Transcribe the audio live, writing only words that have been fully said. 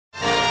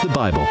The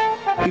Bible.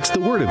 It's the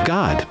Word of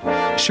God,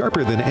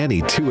 sharper than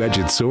any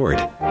two-edged sword.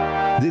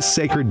 This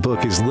sacred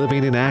book is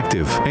living and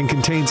active and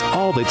contains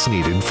all that's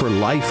needed for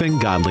life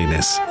and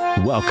godliness.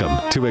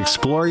 Welcome to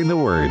Exploring the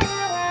Word.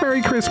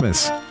 Merry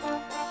Christmas.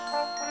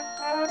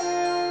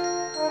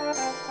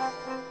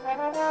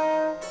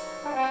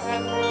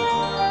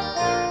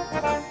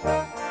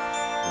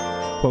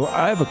 Well,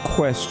 I have a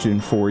question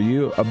for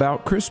you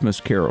about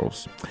Christmas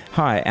carols.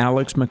 Hi,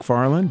 Alex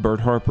McFarland, Bert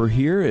Harper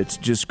here. It's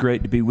just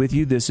great to be with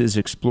you. This is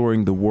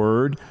Exploring the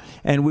Word,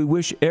 and we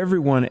wish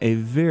everyone a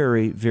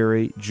very,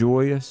 very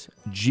joyous,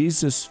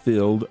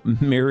 Jesus-filled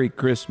Merry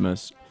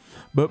Christmas.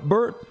 But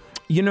Bert,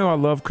 you know I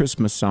love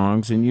Christmas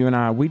songs, and you and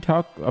I, we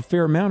talk a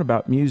fair amount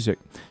about music.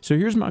 So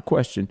here's my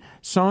question.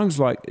 Songs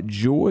like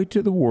Joy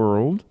to the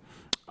World,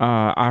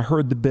 I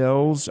Heard the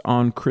Bells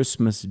on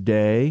Christmas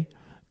Day,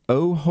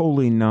 O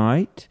Holy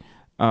Night,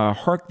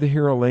 Hark the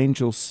Herald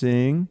Angels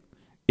Sing,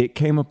 It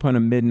Came Upon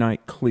a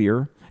Midnight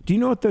Clear. Do you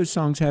know what those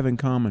songs have in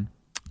common?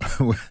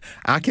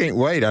 I can't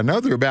wait. I know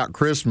they're about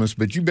Christmas,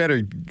 but you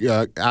better,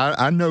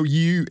 I know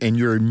you and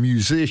your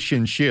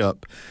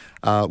musicianship.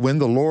 When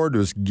the Lord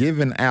was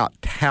giving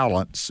out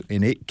talents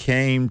and it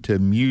came to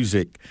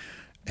music,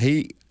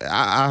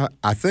 I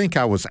think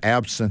I was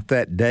absent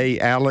that day,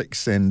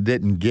 Alex, and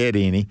didn't get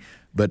any.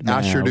 But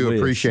I sure do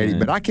appreciate it.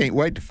 But I can't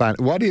wait to find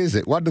what is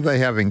it? What do they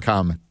have in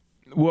common?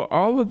 Well,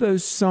 all of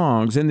those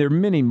songs, and there are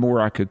many more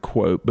I could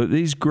quote, but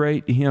these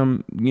great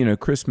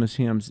Christmas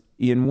hymns,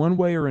 in one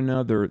way or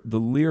another, the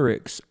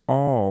lyrics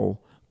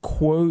all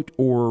quote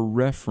or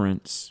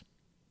reference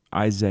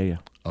Isaiah.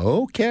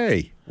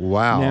 Okay.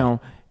 Wow. Now,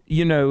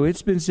 you know,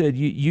 it's been said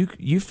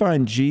you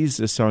find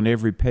Jesus on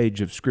every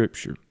page of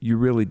Scripture. You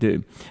really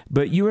do.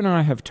 But you and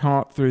I have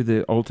taught through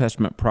the Old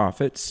Testament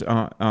prophets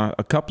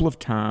a couple of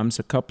times,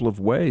 a couple of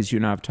ways. You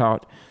and I have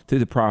taught through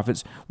the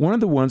prophets. One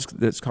of the ones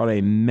that's called a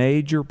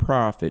major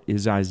prophet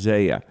is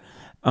Isaiah.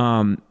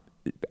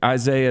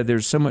 Isaiah,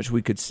 there's so much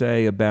we could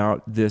say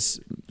about this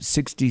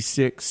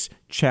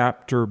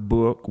 66-chapter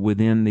book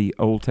within the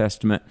Old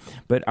Testament.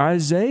 But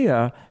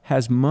Isaiah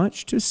has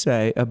much to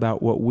say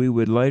about what we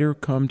would later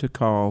come to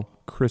call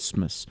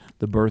Christmas,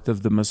 the birth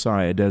of the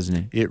Messiah, doesn't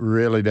he? It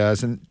really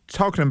does. And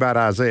talking about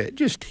Isaiah, it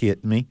just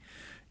hit me.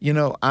 You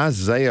know,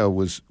 Isaiah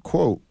was,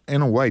 quote,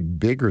 in a way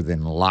bigger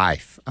than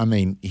life. I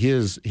mean,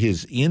 his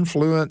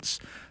influence,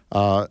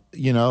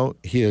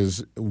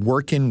 his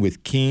working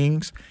with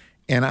kings.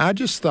 And I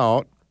just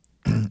thought,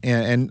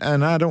 and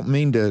I don't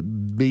mean to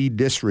be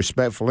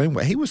disrespectful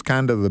anyway, he was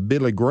kind of the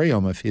Billy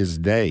Graham of his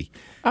day.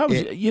 I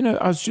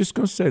was just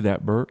going to say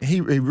that, Bert.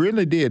 He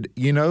really did.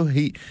 You know,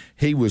 he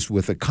was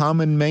with a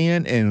common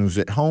man and was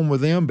at home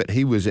with them, but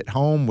he was at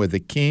home with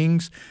the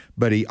kings.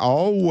 But he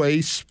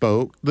always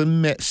spoke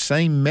the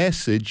same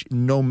message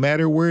no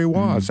matter where he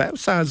was. That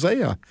was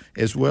Isaiah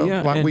as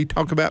well, we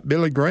talk about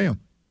Billy Graham.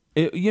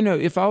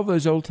 If all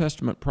those Old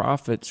Testament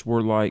prophets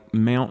were like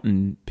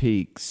mountain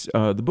peaks,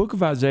 the book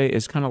of Isaiah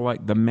is kind of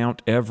like the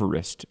Mount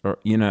Everest,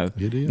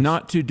 It is.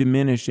 Not to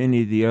diminish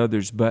any of the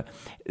others, but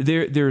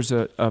there's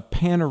a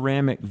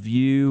panoramic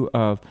view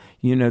of,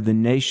 the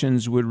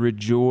nations would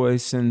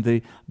rejoice and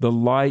the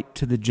light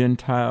to the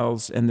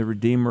Gentiles and the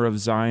Redeemer of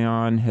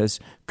Zion has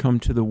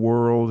come to the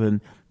world and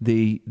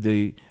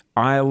the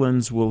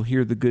islands will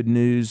hear the good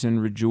news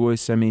and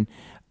rejoice. I mean,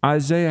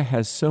 Isaiah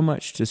has so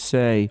much to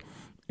say.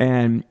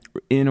 And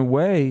in a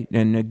way,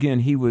 and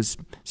again, he was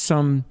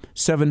some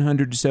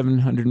 700 to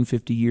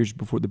 750 years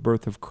before the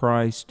birth of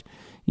Christ.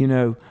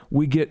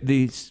 We get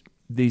these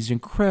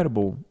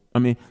incredible,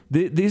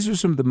 these are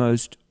some of the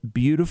most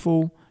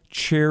beautiful,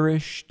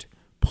 cherished,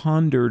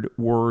 pondered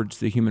words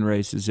the human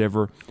race has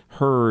ever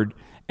heard.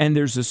 And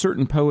there's a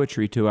certain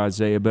poetry to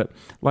Isaiah, but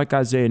like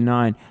Isaiah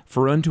 9,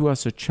 for unto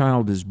us a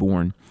child is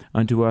born,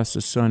 unto us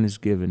a son is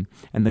given,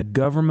 and the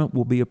government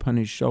will be upon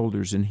his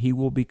shoulders, and he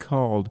will be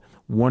called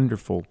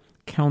Wonderful,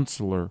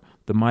 Counselor,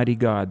 the Mighty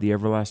God, the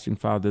Everlasting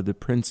Father, the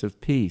Prince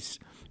of Peace.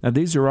 Now,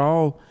 these are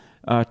all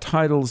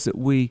titles that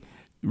we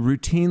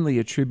routinely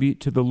attribute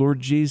to the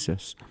Lord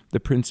Jesus, the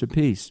Prince of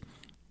Peace.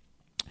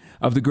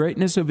 Of the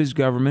greatness of his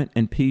government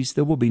and peace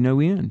there will be no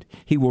end.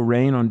 He will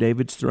reign on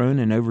David's throne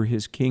and over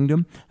his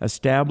kingdom,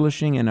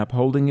 establishing and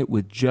upholding it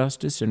with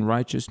justice and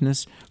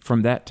righteousness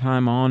from that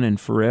time on and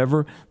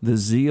forever. The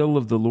zeal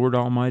of the Lord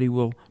Almighty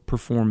will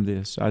perform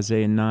this.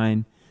 Isaiah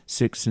 9,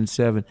 6, and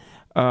 7.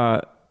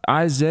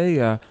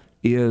 Isaiah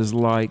is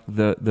like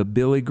the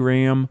Billy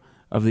Graham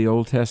of the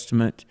Old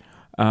Testament.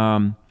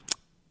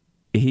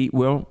 He's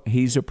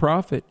a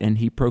prophet, and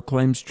he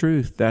proclaims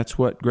truth. That's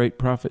what great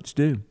prophets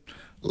do.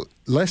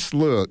 Let's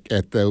look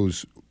at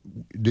those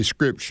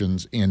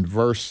descriptions in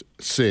verse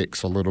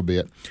 6 a little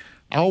bit.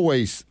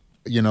 Always,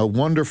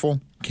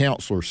 wonderful,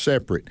 counselor,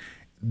 separate.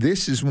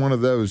 This is one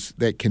of those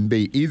that can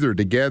be either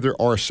together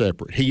or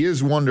separate. He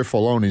is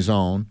wonderful on his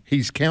own.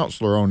 He's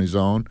counselor on his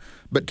own,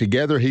 but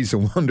together he's a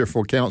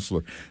wonderful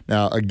counselor.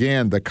 Now,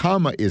 again, the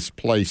comma is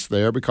placed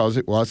there because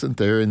it wasn't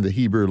there in the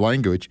Hebrew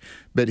language,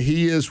 but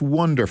he is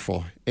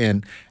wonderful.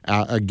 And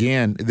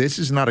again, this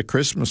is not a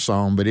Christmas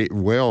song, but it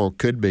well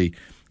could be.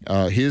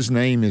 His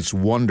name is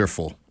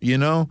Wonderful,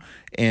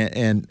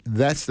 and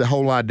that's the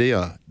whole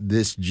idea.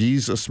 This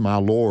Jesus, my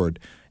Lord,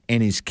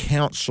 and He's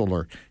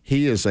Counselor.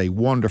 He is a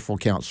wonderful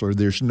Counselor.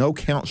 There's no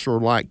Counselor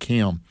like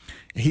Him.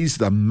 He's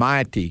the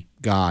mighty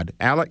God.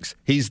 Alex,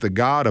 He's the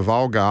God of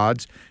all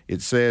gods.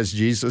 It says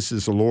Jesus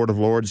is the Lord of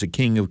lords, the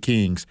King of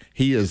kings.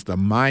 He is the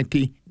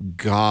mighty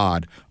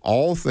God.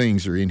 All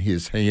things are in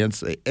His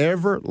hands, the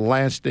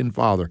everlasting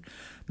Father.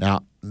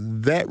 Now,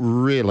 that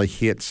really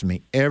hits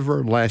me.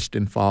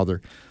 Everlasting Father.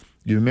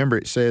 You remember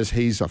it says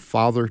He's a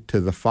father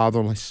to the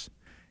fatherless,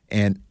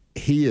 and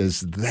He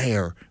is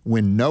there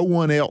when no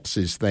one else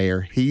is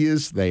there. He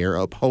is there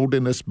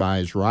upholding us by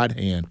His right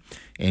hand,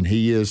 and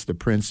He is the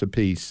Prince of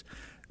Peace.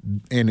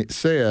 And it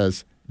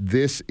says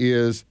this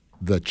is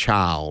the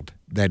child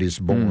that is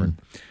born.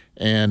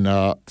 And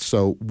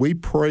so we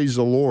praise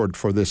the Lord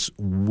for this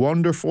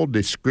wonderful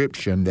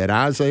description that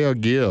Isaiah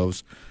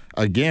gives,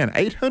 again,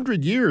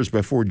 800 years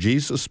before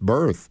Jesus'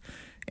 birth.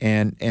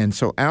 And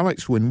so,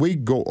 Alex, when we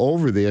go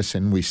over this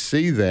and we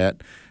see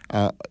that,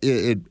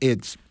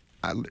 it's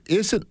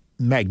isn't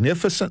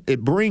magnificent.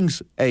 It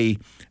brings a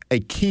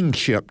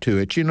kingship to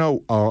it,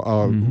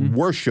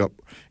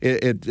 worship.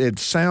 It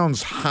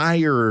sounds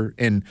higher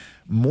and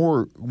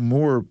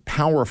more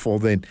powerful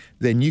than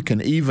you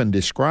can even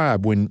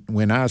describe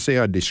when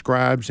Isaiah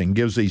describes and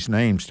gives these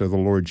names to the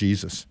Lord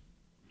Jesus.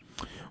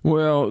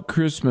 Well,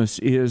 Christmas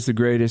is the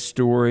greatest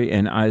story,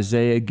 and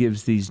Isaiah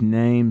gives these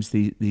names,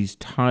 these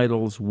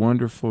titles: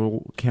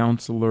 Wonderful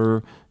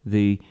Counselor,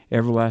 the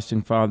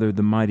Everlasting Father,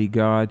 the Mighty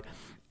God.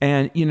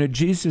 And,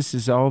 Jesus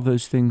is all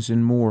those things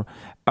and more.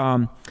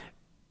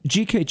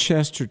 G.K.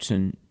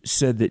 Chesterton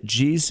said that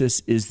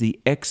Jesus is the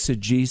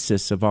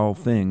exegesis of all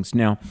things.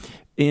 Now,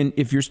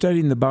 if you're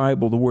studying the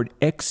Bible, the word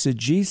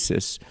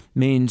exegesis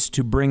means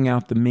to bring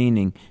out the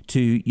meaning,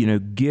 to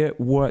get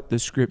what the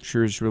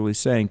Scripture is really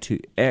saying. To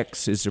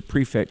ex is a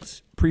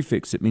prefix.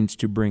 It means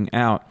to bring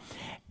out.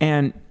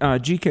 And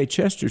G.K.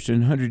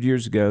 Chesterton, 100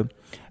 years ago,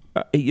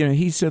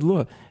 he said,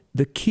 look,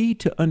 the key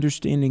to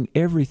understanding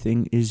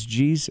everything is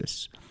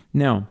Jesus.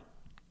 Now,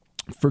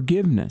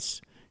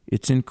 forgiveness,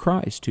 it's in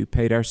Christ who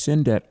paid our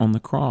sin debt on the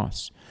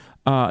cross.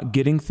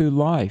 Getting through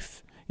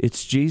life,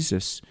 it's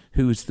Jesus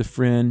who is the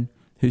friend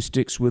who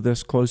sticks with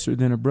us closer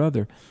than a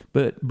brother.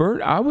 But,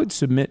 Bert, I would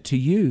submit to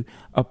you,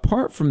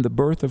 apart from the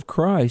birth of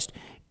Christ,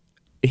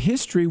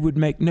 history would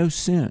make no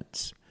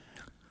sense.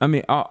 I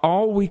mean,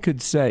 all we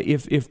could say,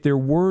 if there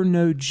were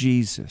no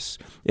Jesus,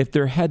 if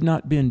there had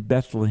not been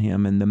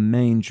Bethlehem and the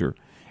manger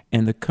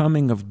and the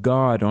coming of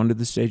God onto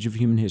the stage of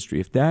human history,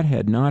 if that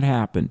had not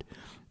happened,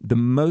 the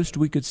most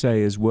we could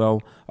say is,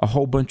 well, a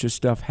whole bunch of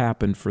stuff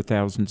happened for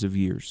thousands of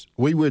years.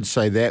 We would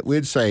say that.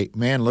 We'd say,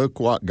 man, look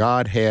what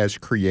God has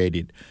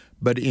created.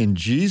 But in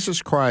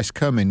Jesus Christ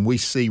coming, we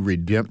see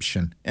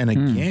redemption. And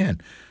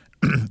again,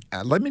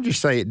 let me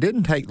just say, it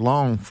didn't take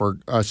long for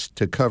us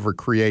to cover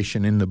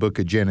creation in the book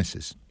of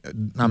Genesis.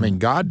 I mean,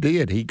 God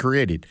did. He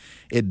created.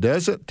 It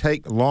doesn't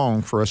take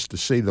long for us to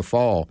see the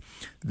fall,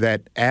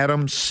 that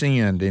Adam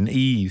sinned and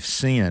Eve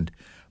sinned.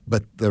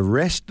 But the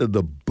rest of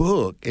the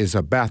book is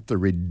about the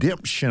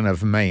redemption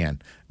of man.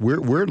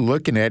 We're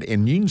looking at,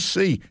 and you can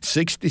see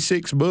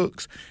 66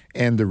 books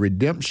and the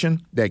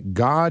redemption that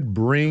God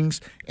brings.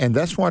 And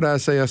that's what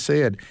Isaiah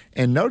said.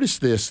 And notice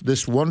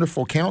this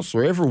wonderful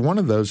counselor, every one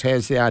of those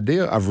has the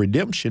idea of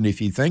redemption.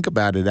 If you think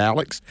about it,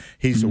 Alex,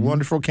 He's a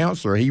wonderful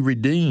counselor. He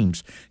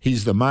redeems.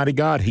 He's the mighty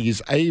God.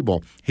 He's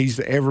able. He's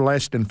the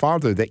everlasting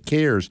Father that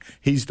cares.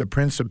 He's the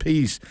Prince of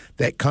Peace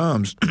that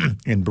comes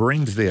and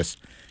brings this.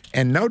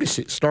 And notice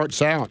it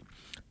starts out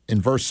in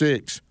verse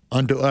 6,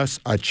 unto us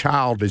a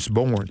child is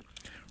born.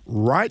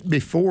 Right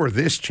before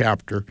this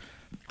chapter,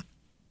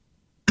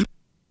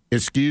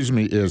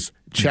 is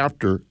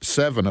chapter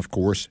 7, of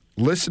course.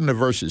 Listen to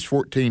verses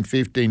 14,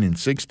 15, and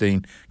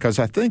 16, because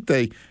I think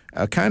they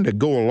kind of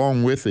go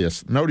along with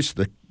this. Notice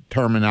the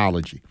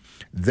terminology.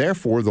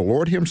 Therefore, the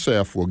Lord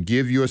Himself will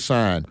give you a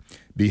sign.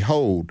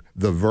 Behold,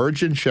 the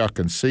virgin shall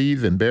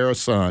conceive and bear a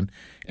son,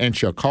 and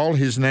shall call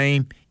his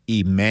name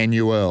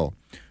Emmanuel.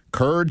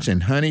 Curds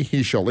and honey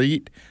he shall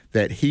eat,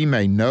 that he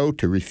may know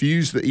to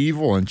refuse the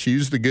evil and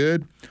choose the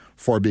good.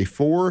 For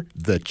before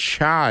the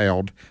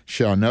child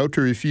shall know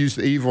to refuse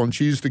the evil and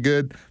choose the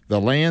good, the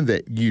land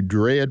that you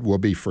dread will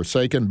be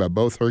forsaken by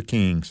both her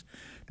kings.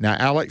 Now,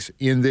 Alex,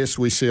 in this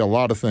we see a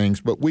lot of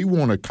things, but we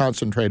want to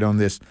concentrate on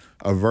this.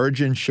 A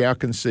virgin shall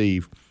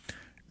conceive.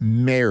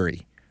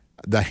 Mary,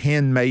 the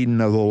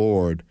handmaiden of the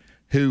Lord,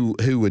 who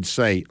would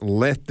say,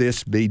 let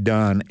this be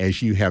done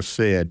as you have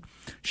said.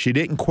 She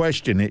didn't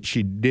question it.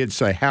 She did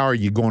say, how are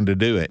you going to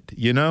do it?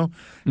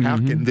 How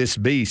can this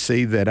be?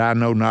 See that I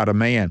know not a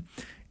man.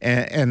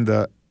 And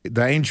the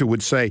angel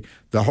would say,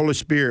 the Holy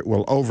Spirit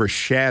will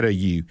overshadow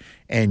you,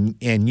 and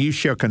you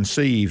shall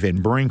conceive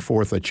and bring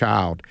forth a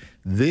child.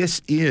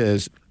 This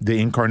is the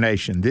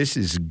incarnation. This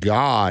is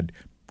God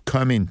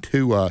coming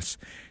to us.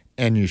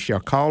 And you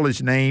shall call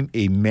his name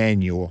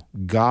Emmanuel,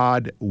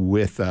 God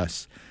with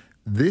us.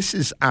 This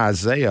is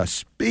Isaiah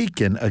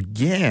speaking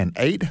again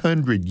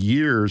 800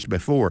 years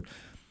before.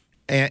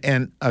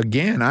 And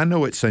again, I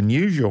know it's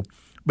unusual,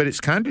 but it's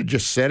kind of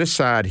just set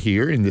aside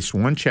here in this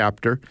one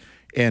chapter.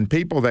 And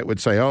people that would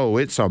say, oh,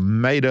 it's a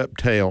made-up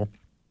tale.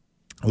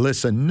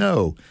 Listen,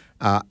 no.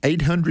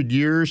 800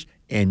 years,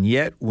 and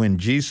yet when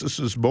Jesus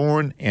was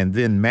born and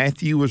then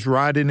Matthew was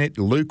writing it,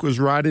 Luke was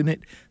writing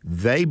it,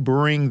 they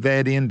bring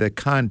that into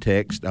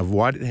context of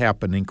what had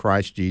happened in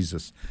Christ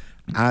Jesus.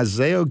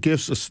 Isaiah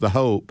gives us the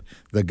hope.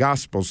 The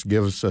Gospels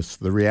gives us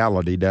the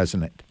reality,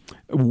 doesn't it?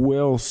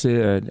 Well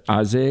said.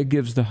 Isaiah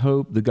gives the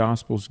hope, the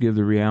Gospels give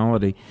the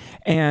reality.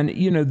 And,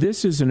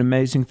 this is an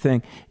amazing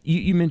thing.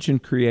 You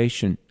mentioned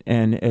creation,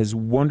 and as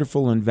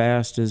wonderful and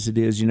vast as it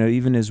is,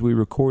 even as we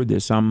record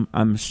this,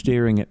 I'm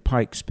staring at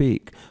Pikes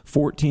Peak,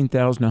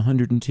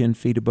 14,110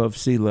 feet above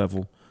sea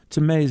level. It's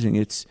amazing.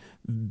 It's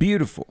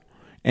beautiful.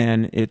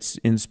 And it's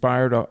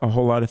inspired a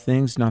whole lot of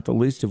things, not the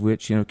least of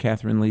which,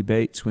 Catherine Lee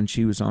Bates, when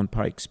she was on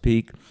Pikes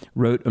Peak,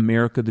 wrote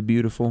America the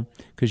Beautiful,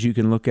 because you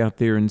can look out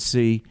there and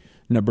see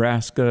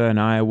Nebraska and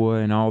Iowa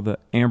and all the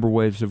amber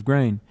waves of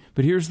grain.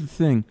 But here's the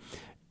thing.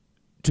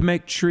 To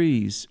make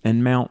trees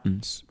and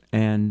mountains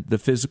and the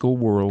physical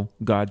world,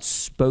 God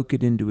spoke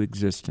it into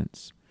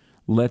existence.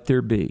 Let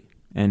there be,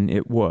 and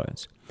it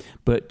was.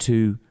 But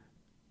to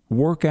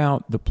work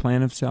out the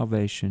plan of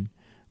salvation,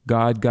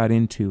 God got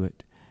into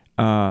it.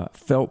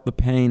 Felt the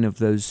pain of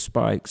those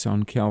spikes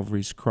on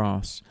Calvary's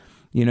cross.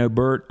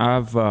 Bert,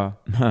 I've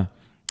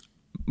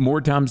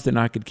more times than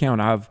I could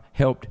count, I've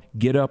helped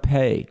get up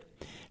hay.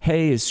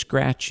 Hay is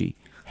scratchy.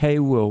 Hay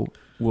will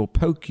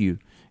poke you.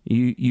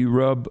 You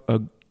rub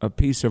a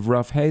piece of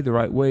rough hay the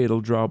right way,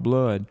 it'll draw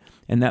blood.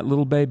 And that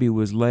little baby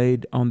was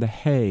laid on the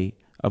hay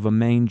of a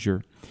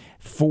manger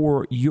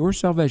for your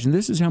salvation.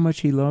 This is how much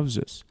He loves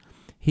us.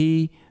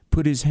 He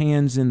put His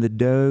hands in the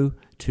dough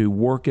to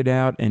work it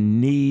out and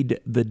knead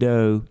the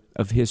dough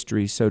of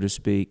history, so to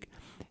speak.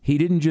 He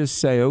didn't just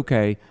say,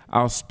 okay,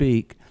 I'll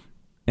speak,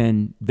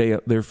 and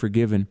they're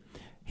forgiven.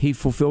 He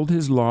fulfilled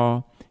His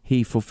law.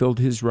 He fulfilled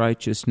His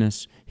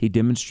righteousness. He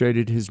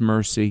demonstrated His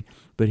mercy,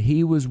 but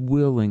He was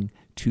willing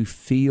to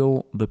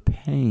feel the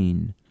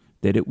pain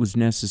that it was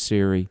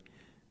necessary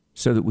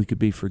so that we could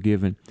be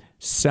forgiven.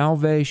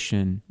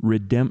 Salvation,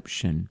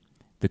 redemption,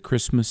 the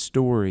Christmas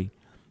story,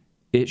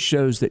 it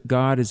shows that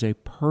God is a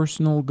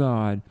personal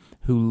God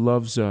who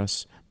loves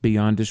us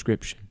beyond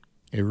description.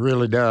 It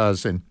really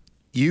does. And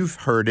you've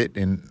heard it,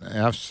 and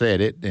I've said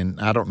it, and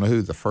I don't know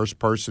who the first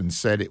person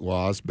said it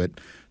was, but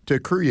to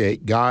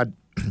create, God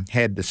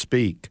had to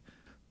speak.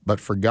 But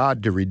for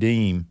God to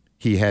redeem,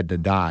 He had to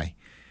die.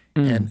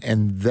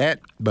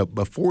 But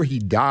before He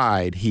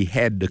died, He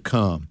had to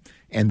come.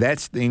 And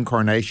that's the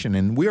incarnation,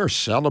 and we are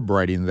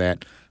celebrating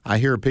that. I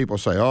hear people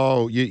say,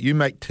 oh, you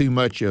make too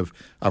much of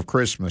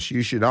Christmas.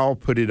 You should all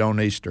put it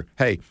on Easter.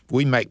 Hey,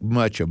 we make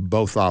much of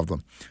both of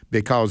them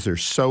because they're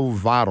so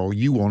vital.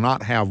 You will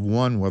not have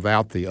one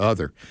without the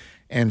other.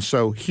 And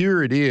so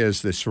here it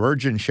is, this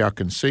virgin shall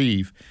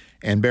conceive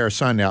and bear a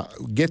son. Now,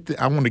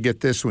 I want to get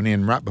this one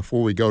in right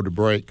before we go to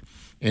break.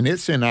 And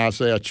it's in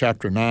Isaiah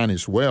chapter 9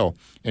 as well.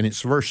 And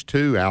it's verse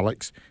 2,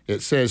 Alex.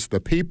 It says, the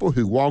people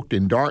who walked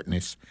in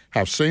darkness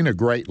have seen a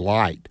great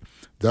light.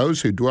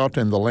 Those who dwelt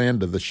in the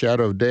land of the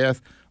shadow of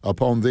death,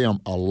 upon them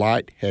a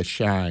light has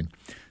shined.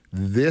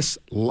 This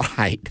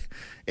light,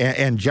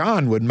 and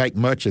John would make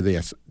much of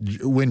this.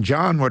 When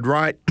John would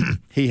write,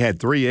 he had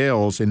 3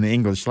 L's in the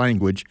English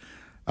language.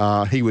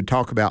 He would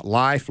talk about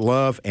life,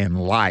 love, and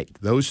light.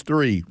 Those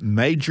 3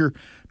 major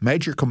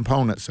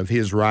components of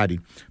his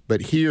writing.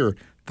 But here,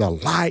 the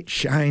light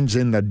shines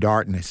in the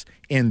darkness.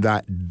 In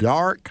that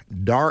dark,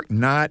 dark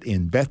night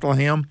in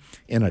Bethlehem,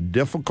 in a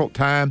difficult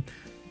time,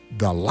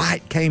 the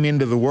light came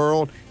into the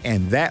world,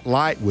 and that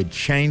light would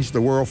change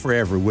the world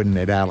forever, wouldn't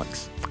it,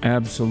 Alex?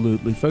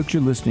 Absolutely. Folks,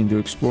 you're listening to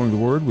Exploring the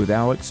Word with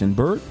Alex and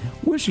Bert.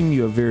 Wishing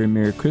you a very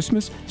Merry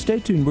Christmas.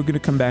 Stay tuned. We're going to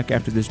come back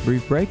after this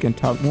brief break and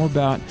talk more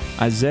about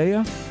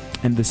Isaiah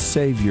and the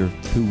Savior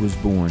who was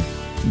born.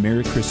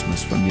 Merry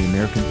Christmas from the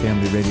American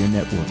Family Radio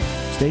Network.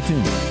 Stay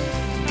tuned.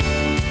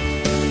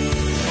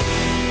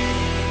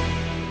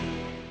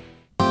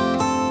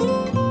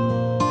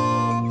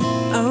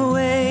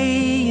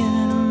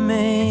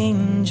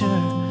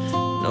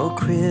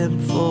 Crib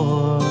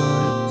for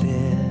a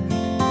bed,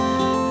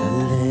 the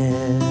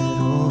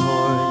little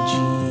Lord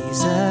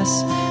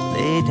Jesus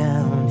lay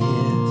down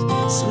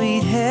His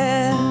sweet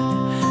head.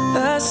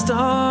 The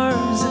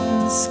stars in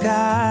the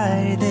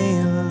sky,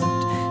 they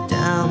looked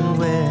down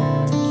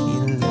where He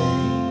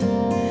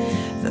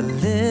lay. The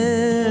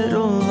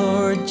little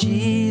Lord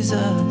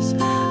Jesus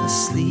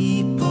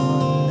asleep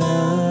on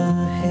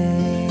the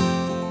hay.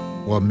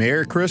 Well,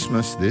 Merry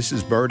Christmas. This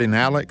is Bert and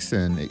Alex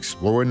and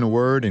Exploring the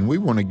Word, and we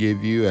want to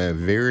give you a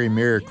very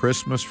Merry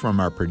Christmas from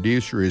our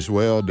producer as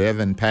well,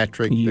 Devin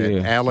Patrick,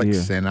 that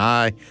Alex and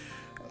I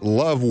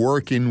love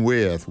working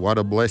with. What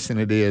a blessing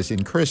it is.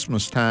 And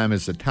Christmas time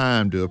is a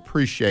time to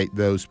appreciate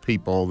those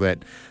people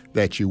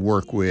that you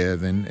work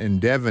with, and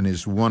Devin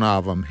is one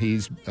of them.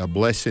 He's a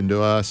blessing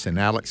to us, and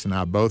Alex and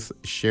I both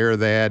share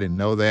that and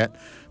know that.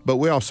 But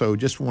we also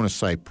just want to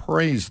say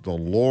praise the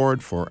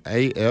Lord for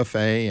AFA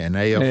and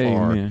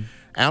AFR. Amen.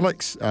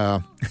 Alex,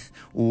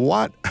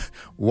 what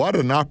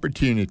an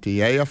opportunity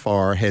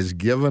AFR has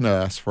given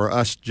us for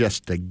us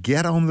just to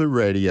get on the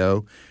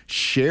radio,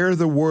 share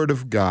the Word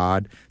of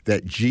God,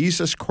 that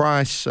Jesus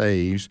Christ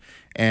saves,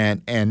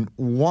 and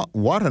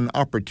what an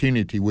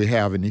opportunity we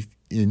have. And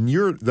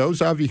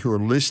those of you who are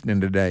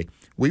listening today,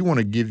 we want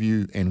to give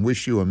you and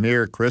wish you a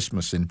Merry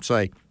Christmas and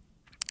say,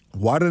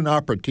 what an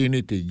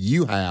opportunity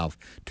you have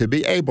to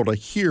be able to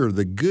hear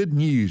the good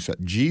news of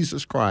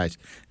Jesus Christ,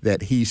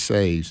 that He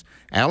saves.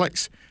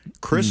 Alex,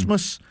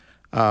 Christmas,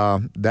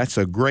 that's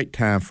a great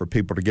time for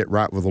people to get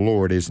right with the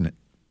Lord, isn't it?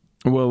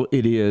 Well,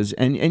 it is.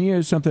 And you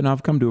know, something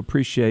I've come to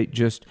appreciate,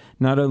 just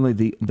not only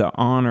the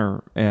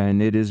honor,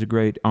 and it is a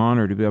great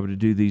honor to be able to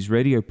do these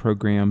radio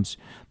programs,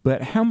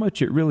 but how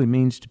much it really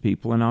means to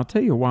people. And I'll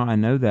tell you why I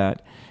know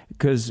that.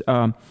 Because,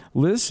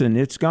 listen,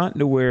 it's gotten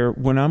to where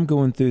when I'm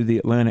going through the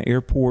Atlanta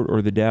airport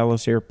or the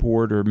Dallas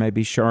airport or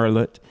maybe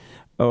Charlotte,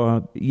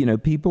 you know,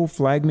 people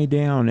flag me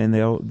down and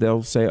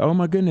they'll say, "Oh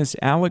my goodness,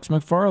 Alex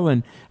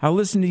McFarland, I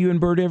listen to you and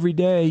Bert every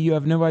day. You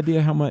have no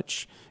idea how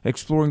much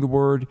Exploring the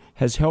Word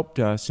has helped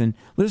us." And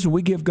listen,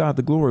 we give God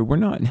the glory. We're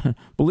not,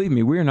 believe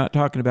me, we're not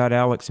talking about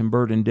Alex and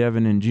Bert and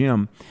Devin and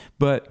Jim,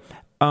 but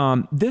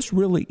this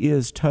really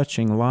is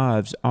touching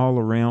lives all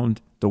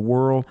around the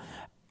world.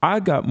 I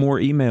got more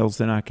emails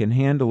than I can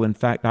handle. In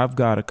fact, I've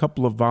got a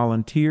couple of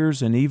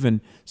volunteers and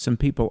even some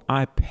people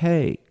I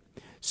pay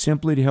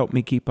simply to help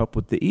me keep up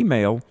with the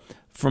email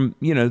from,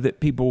 you know, that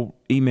people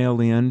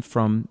email in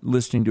from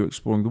listening to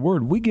Exploring the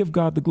Word. We give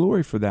God the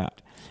glory for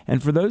that.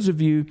 And for those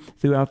of you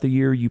throughout the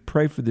year, you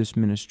pray for this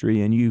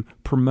ministry and you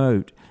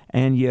promote,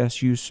 and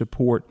yes, you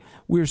support.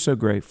 We're so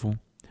grateful.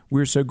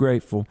 We're so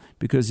grateful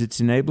because it's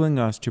enabling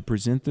us to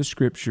present the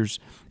Scriptures.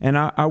 And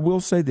I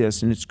will say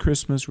this, and it's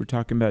Christmas, we're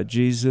talking about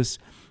Jesus,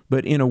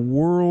 but in a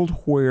world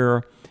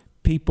where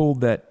people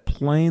that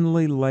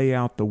plainly lay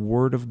out the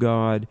Word of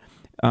God,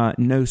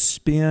 no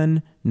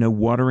spin, no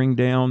watering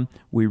down,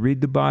 we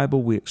read the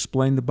Bible, we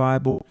explain the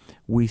Bible,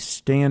 we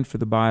stand for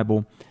the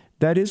Bible,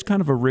 that is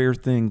kind of a rare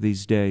thing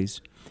these days.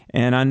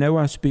 And I know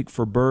I speak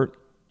for Bert.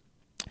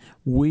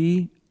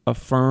 We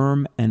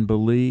affirm and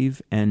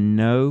believe and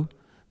know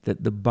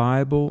that the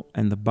Bible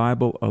and the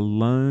Bible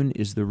alone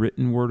is the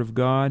written Word of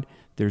God.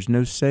 There's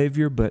no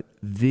Savior but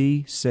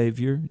the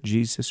Savior,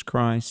 Jesus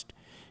Christ.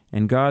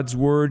 And God's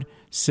Word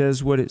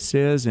says what it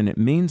says, and it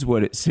means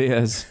what it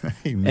says.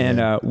 Amen.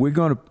 And we're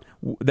going to,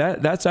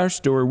 that's our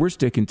story. We're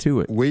sticking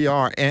to it. We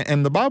are.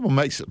 And the Bible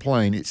makes it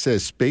plain. It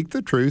says, speak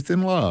the truth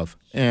in love.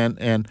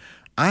 And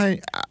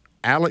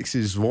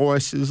Alex's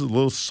voice is a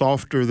little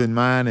softer than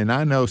mine, and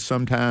I know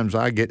sometimes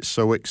I get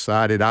so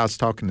excited. I was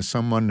talking to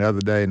someone the other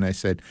day, and they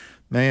said,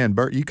 "Man,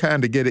 Bert, you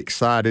kind of get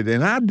excited."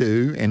 And I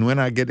do. And when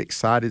I get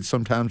excited,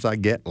 sometimes I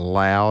get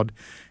loud.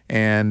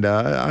 And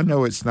I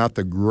know it's not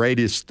the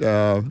greatest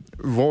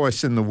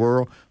voice in the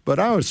world, but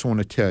I just want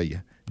to tell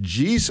you,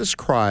 Jesus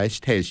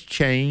Christ has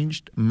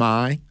changed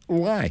my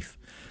life.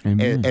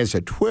 Amen. As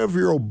a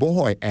 12-year-old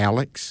boy,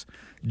 Alex,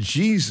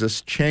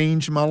 Jesus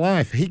changed my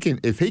life.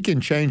 If he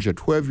can change a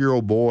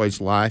 12-year-old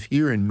boy's life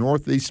here in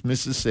Northeast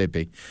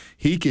Mississippi,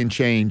 He can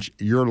change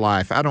your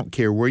life. I don't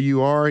care where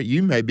you are.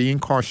 You may be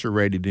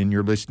incarcerated and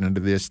you're listening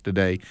to this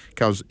today,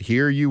 because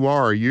here you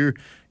are. You're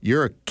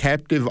a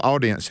captive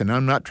audience, and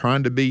I'm not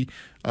trying to be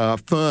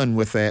fun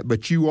with that,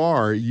 but you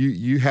are.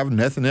 You have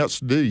nothing else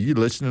to do. You're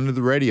listening to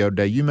the radio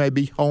today. You may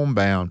be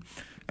homebound.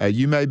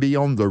 You may be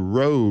on the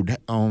road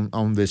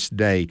on this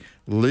day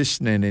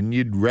listening, and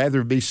you'd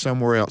rather be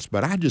somewhere else.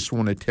 But I just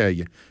want to tell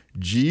you,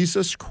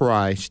 Jesus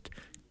Christ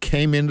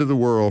came into the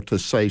world to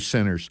save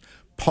sinners.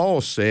 Paul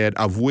said,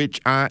 of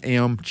which I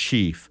am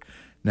chief.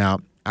 Now,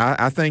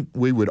 I think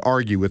we would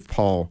argue with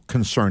Paul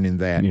concerning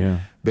that.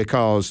 Yeah.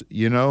 Because,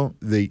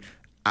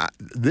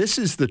 this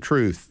is the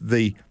truth.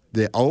 The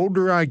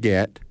older I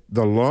get,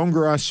 the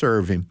longer I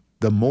serve Him,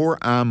 the more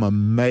I'm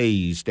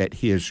amazed at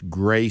His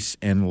grace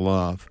and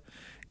love.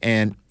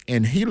 And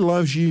He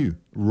loves you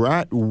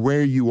right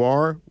where you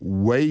are,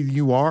 way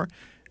you are.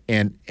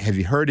 And have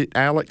you heard it,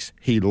 Alex?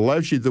 He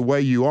loves you the way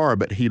you are,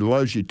 but He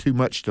loves you too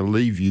much to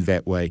leave you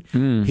that way.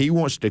 He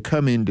wants to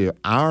come into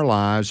our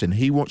lives, and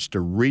He wants to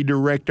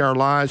redirect our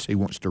lives. He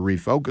wants to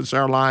refocus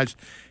our lives.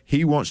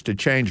 He wants to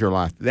change our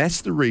life.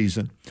 That's the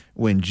reason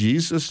when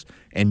Jesus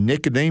and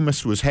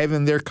Nicodemus was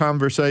having their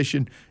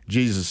conversation,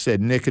 Jesus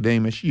said,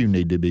 Nicodemus, you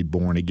need to be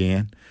born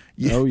again.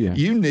 Oh, yeah.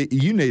 You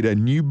need a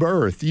new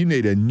birth. You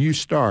need a new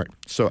start.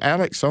 So,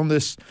 Alex, on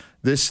this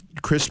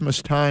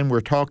Christmas time we're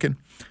talking,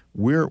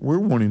 we're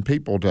wanting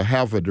people to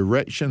have a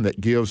direction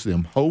that gives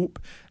them hope,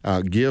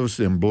 gives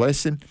them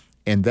blessing,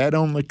 and that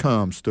only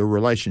comes through a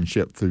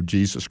relationship through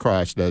Jesus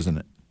Christ, doesn't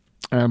it?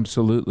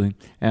 Absolutely.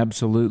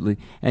 Absolutely.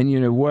 And you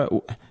know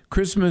what?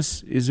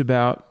 Christmas is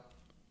about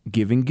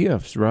giving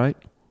gifts, right?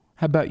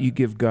 How about you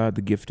give God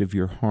the gift of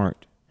your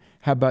heart?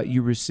 How about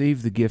you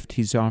receive the gift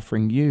He's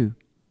offering you?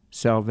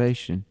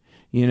 Salvation.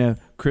 You know,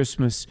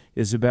 Christmas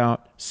is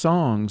about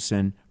songs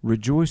and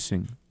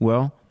rejoicing.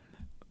 Well,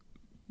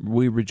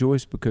 we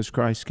rejoice because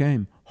Christ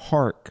came.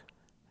 Hark.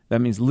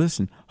 That means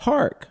listen.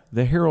 Hark,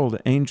 the herald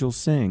angels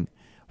sing.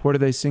 What are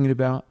they singing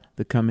about?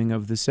 The coming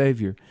of the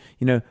Savior.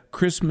 You know,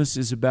 Christmas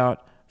is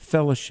about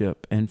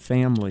fellowship and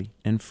family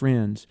and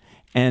friends.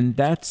 And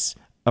that's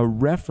a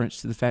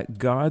reference to the fact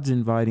God's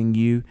inviting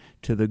you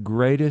to the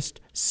greatest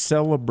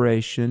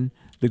celebration,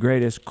 the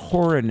greatest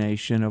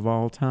coronation of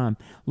all time.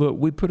 Look,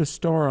 we put a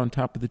star on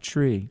top of the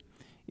tree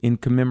in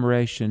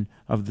commemoration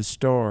of the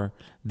star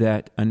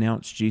that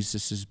announced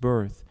Jesus'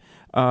 birth.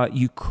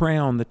 You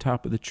crown the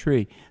top of the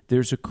tree.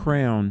 There's a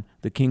crown,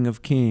 the King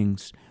of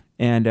Kings,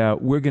 and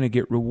we're going to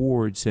get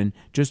rewards. And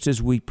just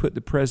as we put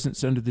the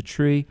presents under the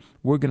tree,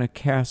 we're going to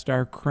cast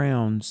our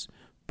crowns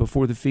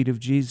before the feet of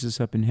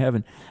Jesus up in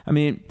heaven. I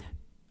mean,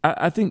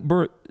 I think,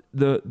 Bert,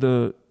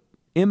 the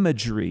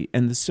imagery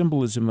and the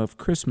symbolism of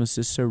Christmas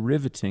is so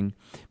riveting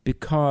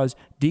because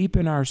deep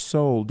in our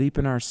soul, deep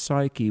in our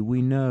psyche,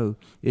 we know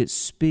it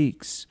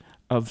speaks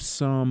of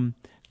some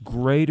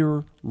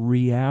greater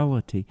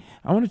reality.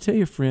 I want to tell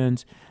you,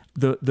 friends,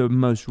 the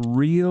most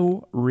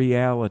real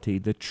reality,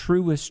 the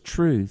truest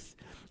truth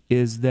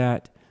is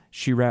that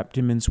she wrapped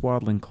him in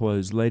swaddling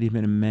clothes, laid him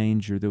in a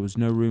manger. There was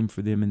no room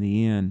for them in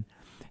the inn.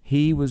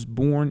 He was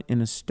born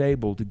in a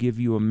stable to give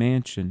you a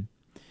mansion,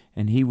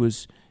 and he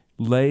was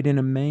laid in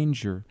a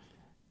manger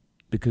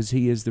because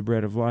he is the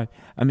bread of life.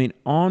 I mean,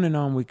 on and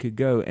on we could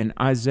go. And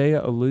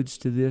Isaiah alludes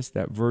to this,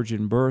 that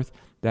virgin birth,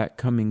 that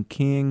coming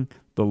king,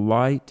 the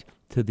light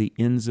to the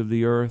ends of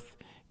the earth.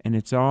 And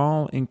it's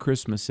all in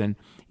Christmas. And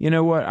you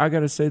know what? I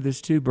got to say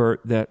this too,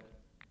 Bert, that,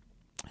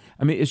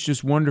 I mean, it's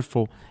just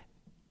wonderful.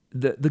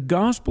 The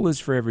gospel is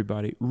for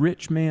everybody.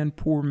 Rich man,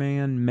 poor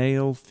man,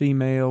 male,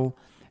 female,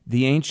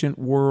 the ancient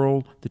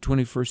world, the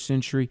 21st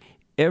century.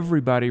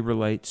 Everybody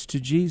relates to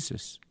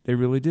Jesus. They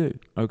really do,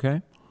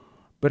 okay?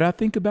 But I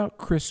think about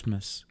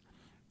Christmas.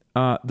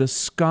 The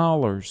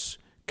scholars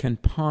can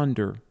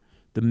ponder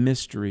the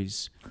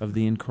mysteries of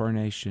the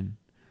incarnation.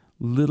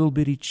 Little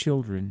bitty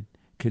children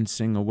can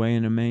sing Away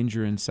in a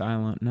Manger and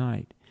Silent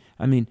Night.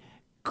 I mean,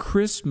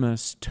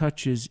 Christmas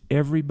touches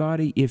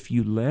everybody if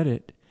you let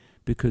it,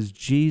 because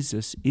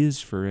Jesus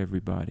is for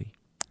everybody.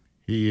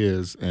 He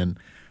is, and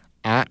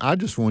I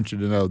just want you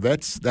to know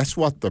that's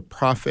what the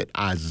prophet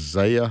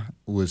Isaiah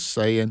was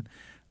saying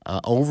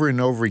over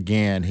and over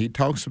again. He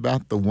talks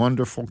about the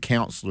wonderful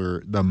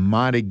counselor, the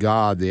mighty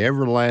God, the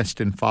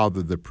everlasting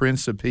Father, the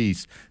Prince of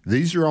Peace.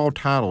 These are all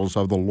titles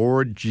of the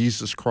Lord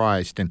Jesus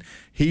Christ. And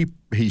he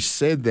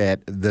said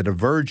that a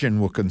virgin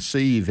will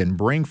conceive and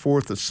bring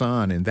forth a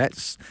son, and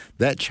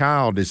that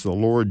child is the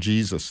Lord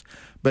Jesus.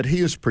 But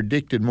he has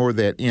predicted more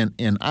that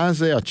in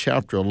Isaiah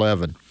chapter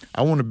 11,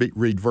 I want to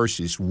read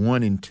verses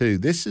 1 and 2.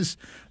 This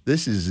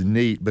is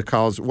neat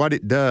because what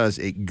it does,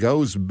 it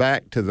goes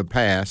back to the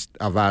past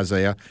of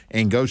Isaiah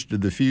and goes to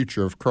the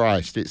future of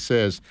Christ. It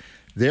says,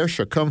 "There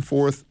shall come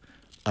forth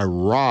a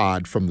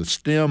rod from the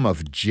stem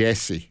of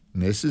Jesse."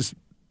 And this is,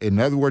 in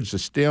other words, the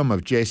stem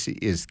of Jesse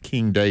is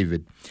King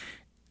David.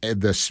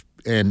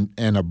 And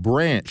a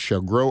branch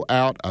shall grow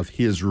out of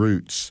his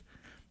roots.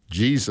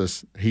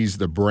 Jesus, he's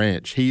the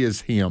branch. He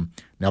is him.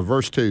 Now,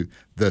 verse 2,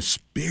 "The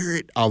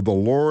Spirit of the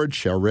Lord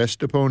shall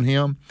rest upon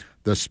him,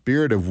 the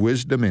Spirit of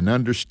wisdom and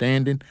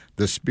understanding,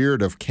 the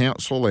Spirit of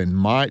counsel and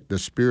might, the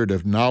Spirit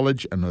of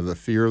knowledge and of the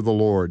fear of the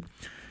Lord."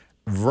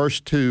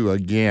 Verse 2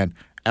 again.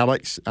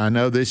 Alex, I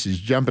know this is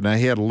jumping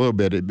ahead a little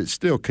bit, but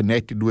still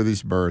connected with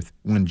his birth.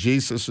 When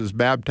Jesus was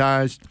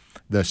baptized,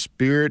 the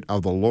Spirit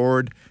of the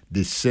Lord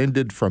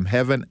descended from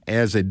heaven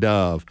as a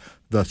dove.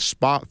 The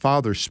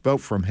Father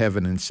spoke from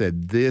heaven and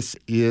said, "This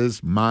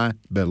is my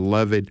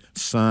beloved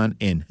Son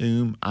in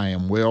whom I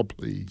am well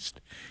pleased."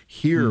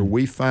 Here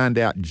we find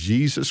out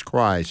Jesus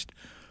Christ.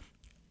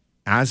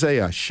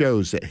 Isaiah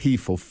shows that he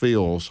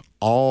fulfills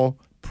all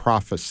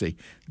prophecy,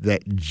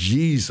 that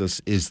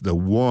Jesus is the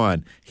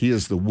one. He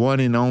is the one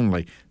and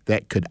only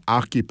that could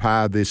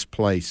occupy this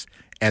place.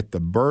 At the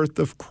birth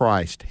of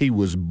Christ, he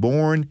was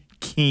born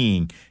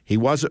king. He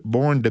wasn't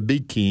born to be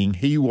king.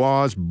 He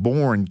was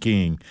born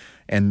king.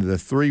 And the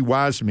three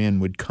wise men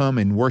would come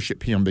and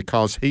worship him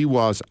because he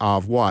was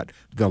of what?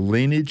 The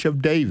lineage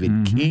of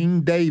David,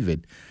 King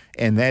David.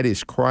 And that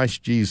is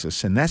Christ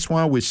Jesus. And that's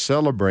why we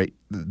celebrate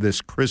this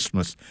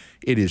Christmas.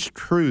 It is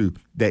true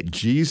that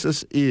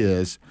Jesus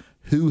is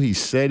who he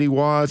said he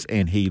was,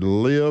 and he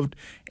lived,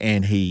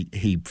 and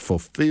he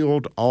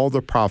fulfilled all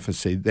the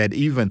prophecy that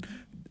even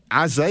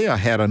Isaiah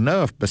had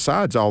enough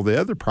besides all the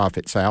other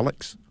prophets,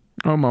 Alex.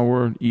 Oh, my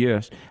word,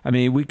 yes. I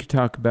mean, we could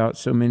talk about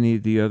so many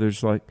of the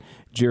others like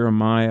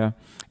Jeremiah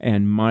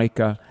and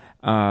Micah,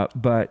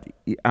 but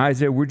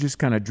Isaiah, we're just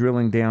kind of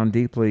drilling down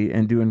deeply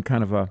and doing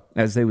kind of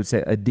as they would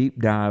say, a deep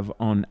dive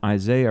on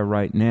Isaiah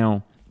right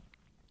now.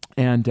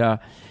 And,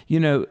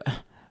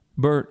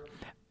 Bert,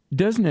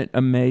 doesn't it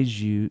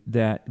amaze you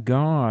that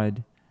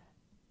God,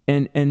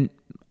 and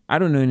I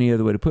don't know any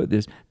other way to put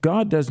this,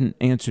 God doesn't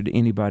answer to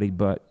anybody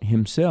but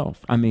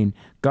himself. I mean,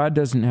 God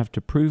doesn't have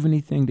to prove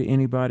anything to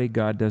anybody.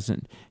 God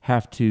doesn't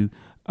have to,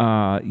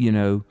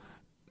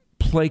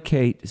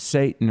 placate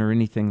Satan or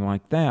anything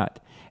like that.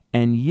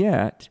 And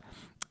yet,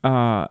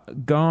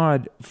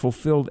 God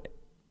fulfilled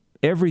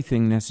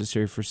everything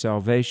necessary for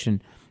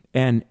salvation.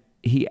 And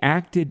he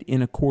acted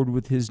in accord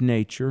with his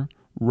nature,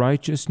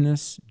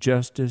 righteousness,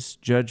 justice,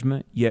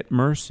 judgment, yet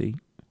mercy.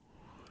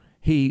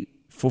 He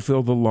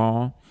fulfilled the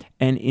law,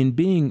 and in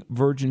being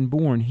virgin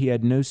born, he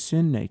had no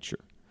sin nature.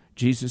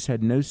 Jesus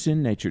had no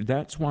sin nature.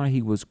 That's why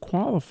he was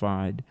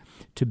qualified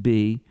to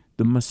be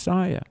the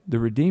Messiah, the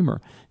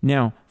Redeemer.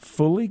 Now,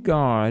 fully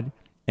God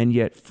and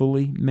yet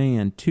fully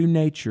man, two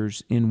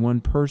natures in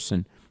one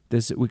person.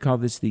 We call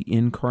this the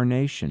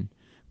incarnation.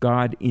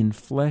 God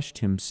infleshed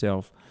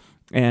himself.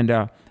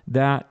 And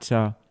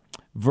that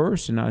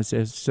verse in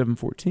Isaiah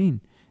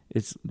 7:14,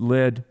 it's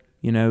led,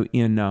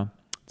 in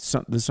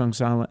the song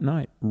Silent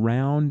Night,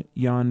 round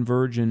yon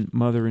virgin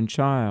mother and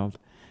child.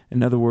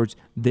 In other words,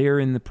 there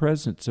in the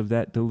presence of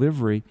that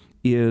delivery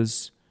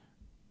is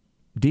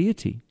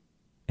deity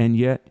and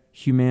yet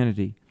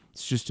humanity.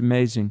 It's just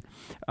amazing.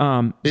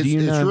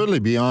 It's really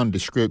beyond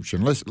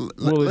description. Let's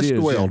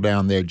dwell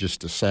down there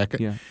just a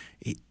second.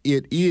 Yeah.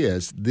 It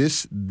is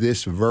this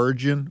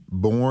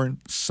virgin-born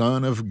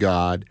Son of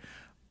God,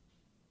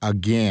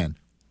 again,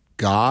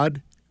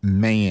 God,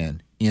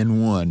 man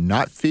in one,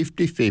 not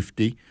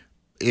 50-50.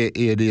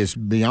 It is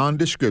beyond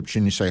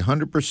description. You say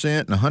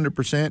 100% and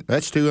 100%,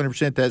 that's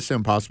 200%, that's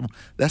impossible.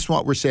 That's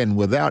what we're saying.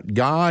 Without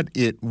God,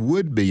 it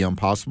would be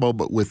impossible,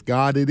 but with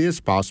God, it is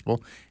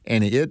possible.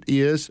 And it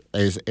is,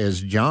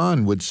 as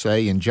John would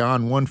say in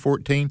John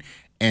 1:14,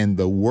 and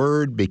the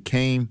Word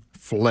became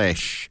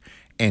flesh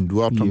and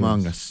dwelt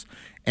among us.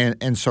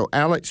 And so,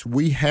 Alex,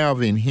 we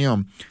have in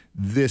him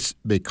this,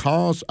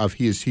 because of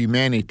his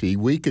humanity,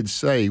 we could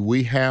say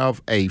we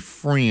have a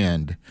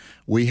friend.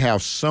 We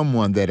have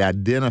someone that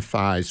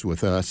identifies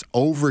with us,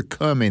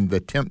 overcoming the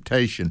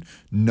temptation,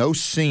 no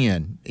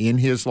sin in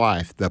his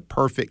life, the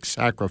perfect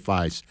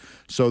sacrifice.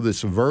 So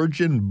this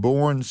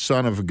virgin-born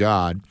Son of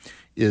God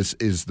is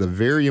the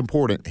very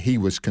important. He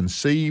was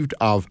conceived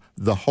of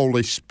the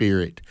Holy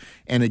Spirit.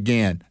 And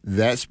again,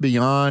 that's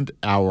beyond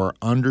our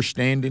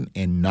understanding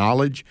and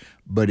knowledge,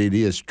 but it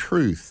is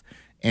truth.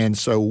 And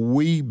so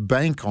we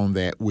bank on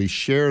that. We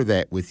share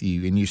that with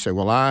you. And you say,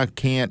 well, I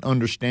can't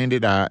understand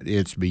it.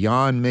 It's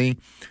beyond me,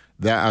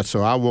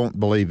 so I won't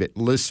believe it.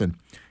 Listen,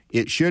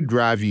 it should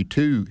drive you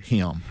to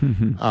him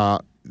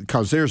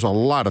because there's a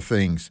lot of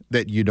things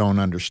that you don't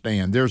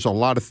understand. There's a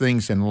lot of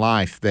things in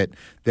life that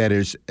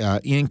is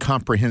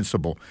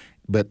incomprehensible.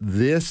 But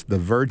this, the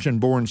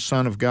virgin-born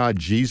Son of God,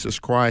 Jesus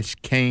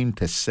Christ, came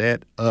to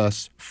set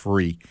us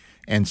free.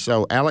 And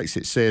so, Alex,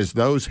 it says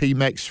those he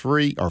makes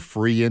free are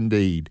free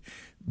indeed.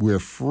 We're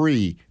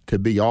free to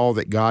be all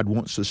that God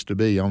wants us to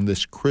be on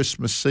this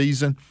Christmas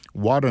season.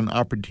 What an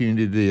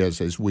opportunity it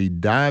is as we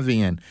dive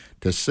in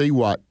to see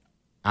what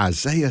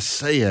Isaiah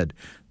said,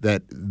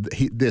 that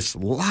this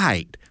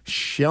light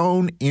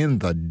shone in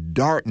the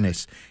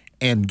darkness.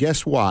 And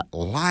guess what?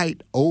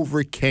 Light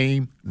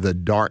overcame the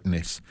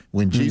darkness.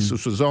 When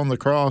Jesus was on the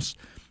cross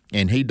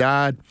and he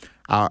died,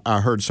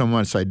 I heard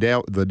someone say,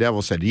 the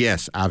devil said,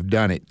 yes, I've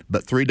done it.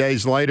 But 3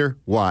 days later,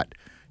 what?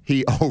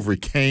 He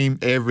overcame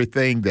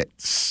everything that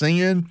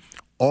sin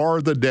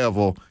or the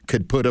devil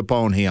could put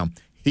upon him.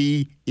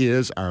 He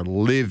is our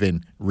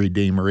living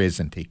Redeemer,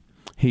 isn't he?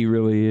 He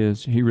really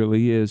is. He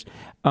really is.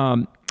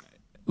 Let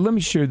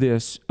me share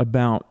this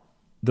about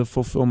the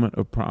fulfillment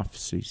of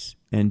prophecies.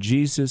 And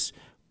Jesus,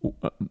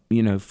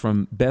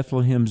 from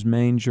Bethlehem's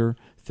manger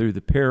through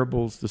the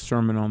parables, the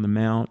Sermon on the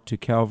Mount, to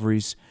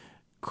Calvary's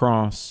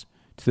cross,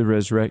 to the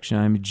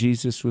resurrection,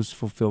 Jesus was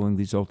fulfilling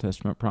these Old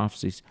Testament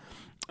prophecies.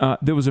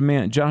 There was a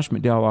man, Josh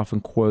McDowell often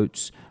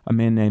quotes a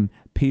man named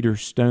Peter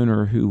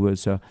Stoner, who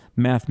was a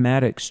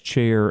mathematics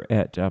chair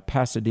at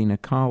Pasadena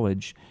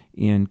College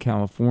in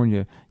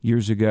California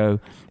years ago.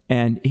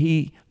 And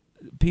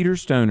Peter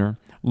Stoner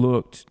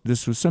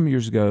this was some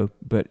years ago,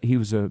 but he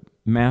was a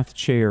math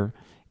chair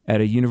at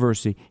a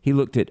university. He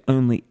looked at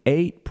only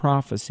 8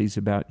 prophecies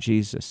about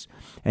Jesus.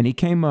 And he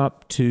came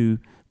up to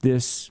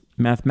this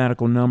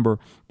mathematical number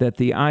that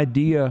the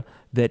idea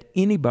that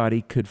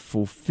anybody could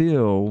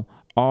fulfill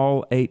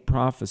all 8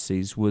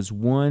 prophecies was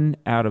 1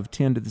 out of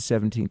 10 to the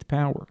 17th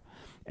power.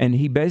 And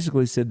he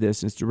basically said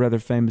this, it's a rather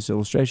famous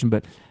illustration,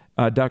 but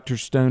Dr.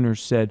 Stoner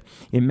said,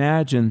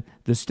 imagine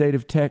the state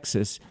of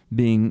Texas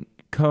being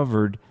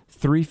covered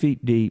 3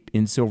 feet deep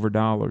in silver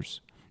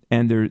dollars,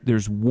 and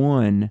there's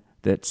one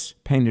that's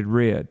painted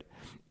red.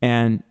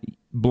 And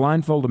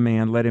blindfold a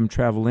man, let him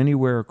travel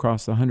anywhere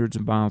across the hundreds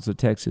of miles of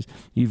Texas.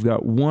 You've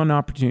got one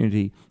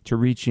opportunity to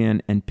reach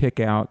in and pick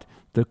out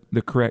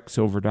the correct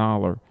silver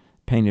dollar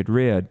painted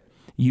red.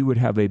 You would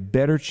have a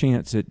better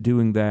chance at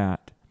doing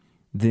that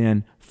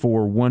than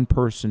for one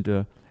person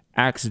to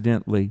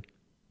accidentally,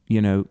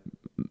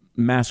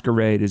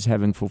 masquerade as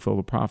having fulfilled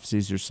the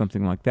prophecies or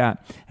something like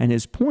that. And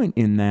his point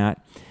in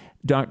that,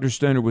 Dr.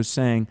 Stoner was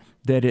saying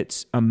that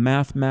it's a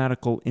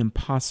mathematical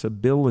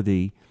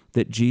impossibility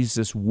that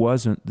Jesus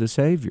wasn't the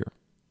Savior.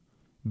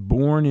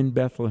 Born in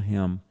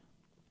Bethlehem,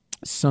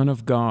 Son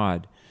of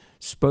God,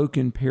 spoke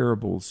in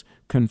parables,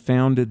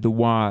 confounded the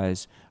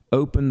wise,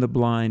 opened the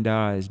blind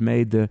eyes,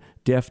 made the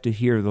deaf to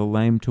hear, the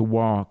lame to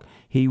walk.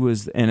 He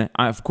was, and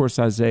of course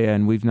Isaiah,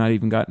 and we've not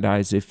even gotten to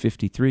Isaiah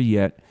 53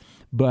 yet,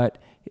 but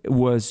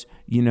was,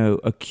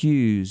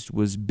 accused,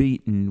 was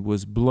beaten,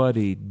 was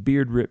bloodied,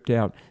 beard ripped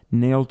out,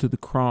 nailed to the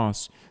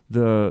cross,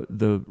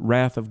 the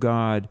wrath of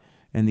God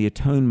and the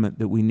atonement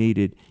that we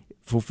needed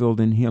fulfilled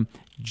in him.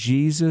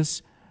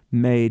 Jesus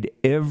made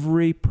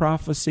every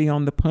prophecy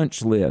on the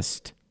punch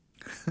list.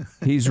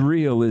 He's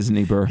real, isn't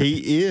he, Bert?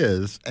 He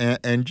is.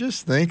 And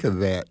just think of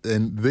that.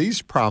 And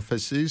these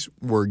prophecies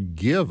were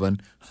given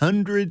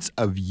hundreds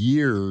of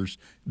years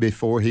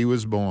before he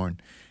was born.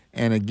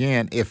 And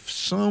again, if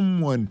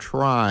someone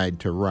tried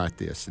to write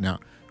this, now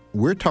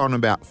we're talking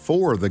about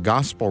 4 of the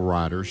gospel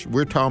writers,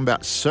 we're talking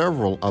about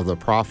several of the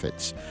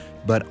prophets,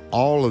 but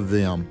all of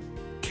them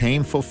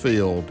came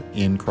fulfilled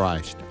in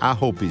Christ. I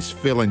hope he's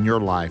filling your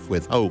life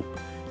with hope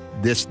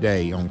this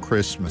day on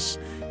Christmas,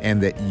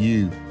 and that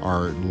you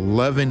are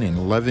loving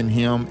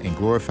him and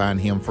glorifying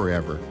him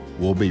forever.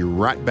 We'll be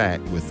right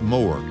back with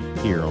more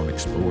here on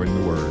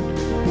Exploring the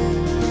Word.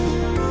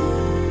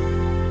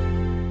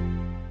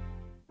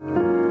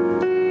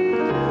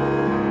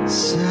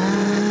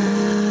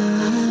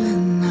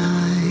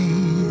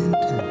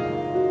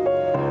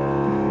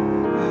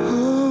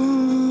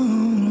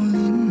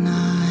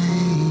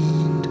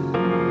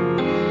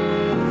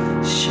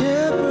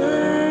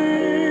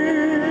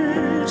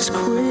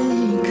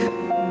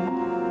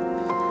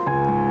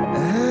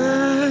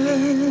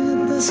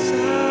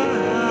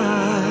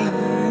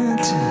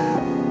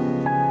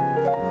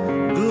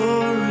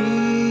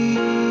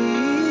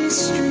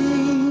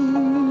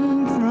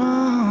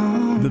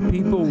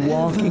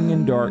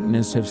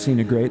 Have seen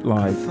a great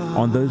light.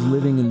 On those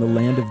living in the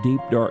land of deep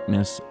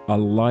darkness, a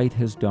light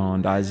has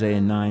dawned. Isaiah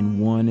 9,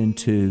 1 and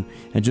 2.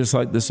 And just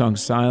like the song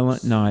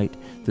Silent Night,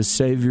 the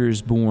Savior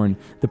is born.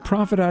 The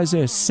prophet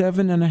Isaiah,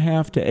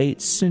 7.5 to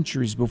 8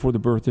 centuries before the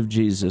birth of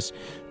Jesus,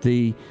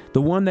 the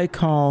one they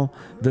call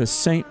the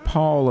St.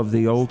 Paul of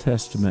the Old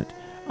Testament,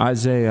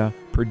 Isaiah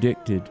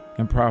predicted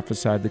and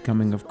prophesied the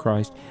coming of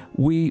Christ.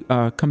 We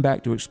come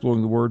back to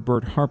Exploring the Word.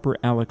 Bert Harper,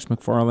 Alex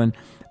McFarland.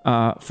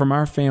 From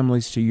our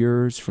families to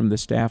yours, from the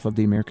staff of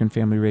the American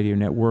Family Radio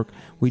Network,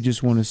 we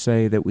just want to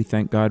say that we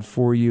thank God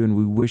for you, and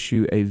we wish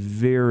you a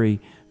very,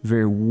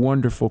 very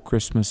wonderful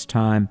Christmas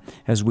time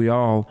as we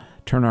all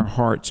turn our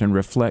hearts and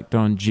reflect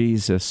on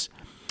Jesus.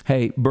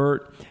 Hey,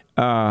 Bert,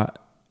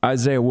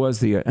 Isaiah was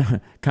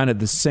the kind of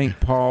the St.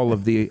 Paul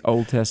of the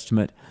Old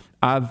Testament.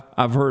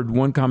 I've heard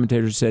one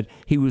commentator said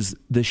he was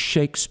the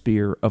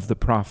Shakespeare of the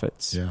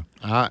prophets. Yeah,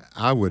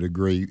 I would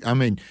agree. I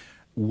mean,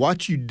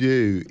 what you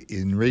do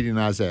in reading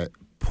Isaiah,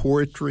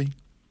 poetry,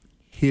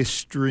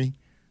 history,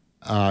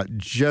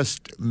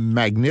 just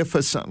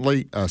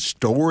magnificently a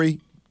story,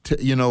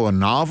 a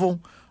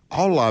novel,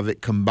 all of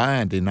it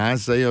combined in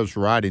Isaiah's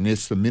writing.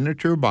 It's the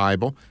miniature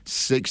Bible,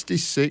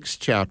 66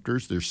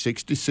 chapters, there's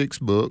 66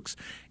 books,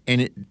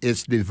 and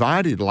it's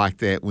divided like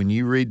that. When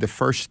you read the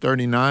first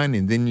 39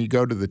 and then you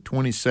go to the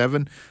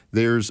 27,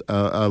 there's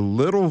a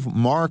little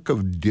mark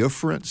of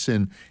difference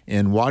in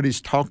what is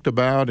talked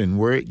about and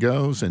where it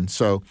goes. And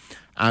so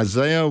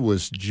Isaiah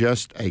was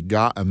just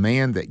a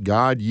man that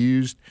God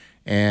used,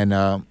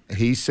 and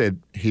he said,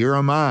 "Here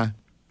am I,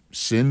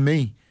 send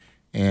me."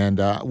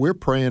 And we're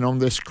praying on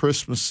this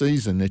Christmas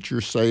season that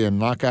you're saying,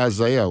 like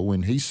Isaiah,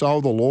 when he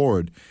saw the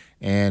Lord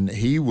and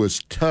he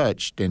was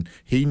touched and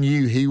he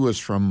knew he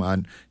was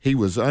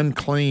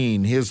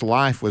unclean, his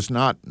life was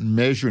not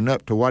measuring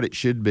up to what it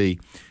should be,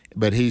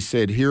 but he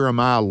said, "Here am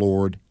I,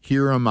 Lord,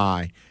 here am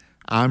I.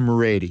 I'm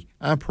ready."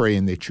 I'm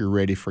praying that you're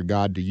ready for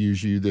God to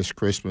use you this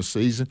Christmas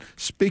season.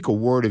 Speak a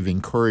word of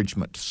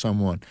encouragement to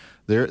someone.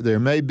 There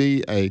may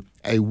be a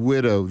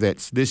widow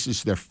this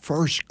is their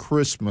first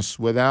Christmas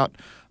without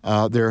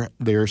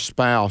their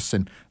spouse,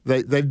 and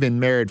they've been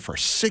married for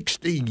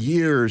 60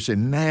 years,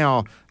 and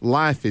now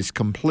life is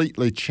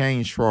completely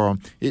changed for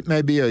them. It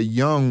may be a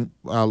young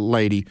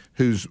lady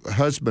whose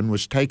husband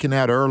was taken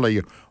out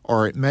early,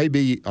 or it may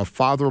be a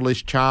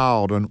fatherless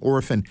child, an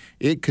orphan.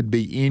 It could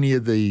be any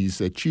of these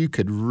that you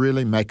could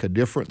really make a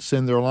difference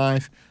in their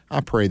life.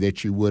 I pray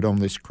that you would on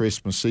this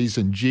Christmas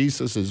season.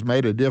 Jesus has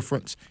made a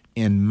difference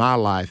in my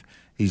life.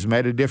 He's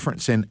made a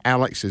difference in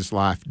Alex's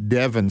life,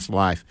 Devin's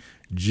life.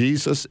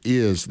 Jesus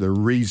is the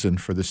reason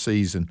for the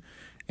season.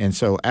 And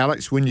so,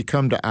 Alex, when you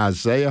come to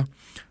Isaiah,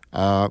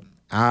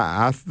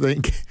 I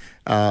think,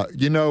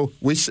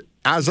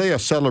 Isaiah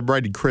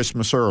celebrated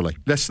Christmas early.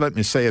 Let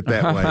me say it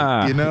that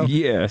way,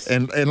 Yes.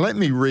 And let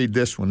me read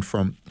this one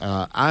from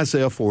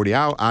Isaiah 40.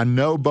 I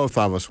know both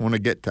of us want to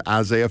get to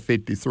Isaiah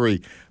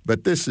 53,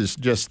 but this is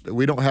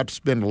we don't have to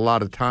spend a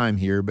lot of time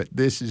here, but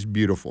this is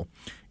beautiful.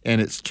 And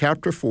it's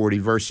chapter 40,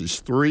 verses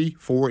 3,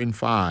 4, and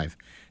 5.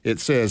 It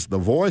says, "The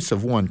voice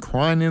of one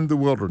crying in the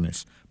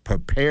wilderness,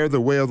 prepare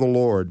the way of the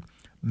Lord.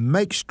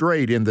 Make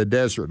straight in the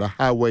desert a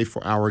highway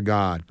for our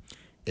God.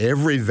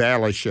 Every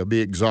valley shall be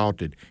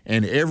exalted,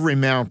 and every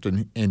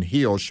mountain and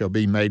hill shall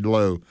be made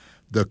low.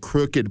 The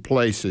crooked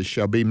places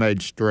shall be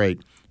made straight,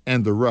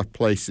 and the rough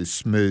places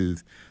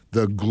smooth.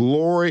 The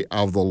glory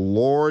of the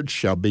Lord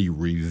shall be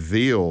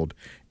revealed,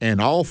 and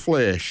all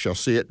flesh shall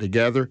see it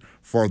together,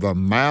 for the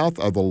mouth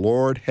of the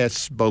Lord has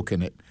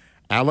spoken it."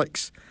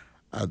 Alex,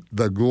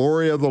 the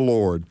glory of the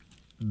Lord.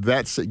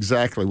 That's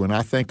exactly, when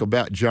I think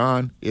about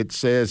John, it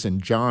says in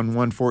John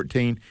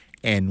 1:14,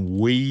 and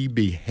we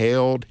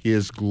beheld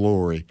his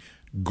glory,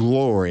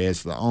 glory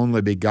as the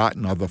only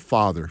begotten of the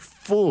Father,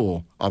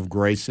 full of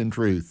grace and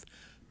truth.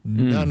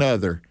 None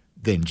other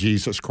than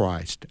Jesus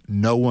Christ.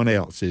 No one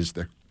else is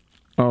there.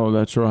 Oh,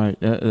 that's right.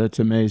 That's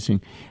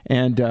amazing.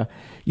 And,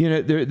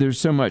 there's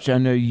so much. I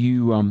know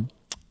you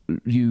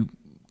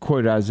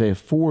quote Isaiah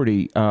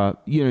 40.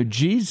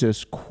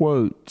 Jesus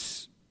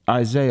quotes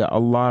Isaiah a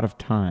lot of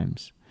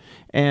times.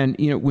 And,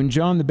 when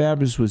John the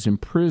Baptist was in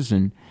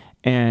prison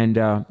and,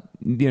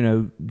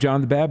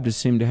 John the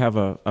Baptist seemed to have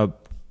a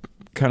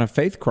kind of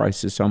faith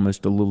crisis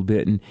almost a little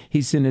bit. And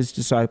he sent his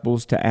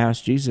disciples to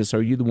ask Jesus,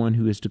 are you the one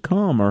who is to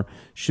come, or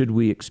should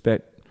we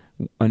expect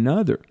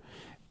another?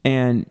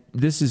 And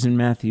this is in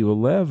Matthew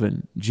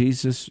 11.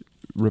 Jesus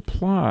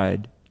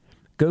replied,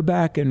 go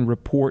back and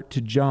report to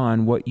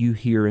John what you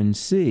hear and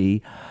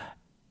see.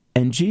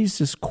 And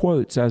Jesus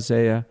quotes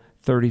Isaiah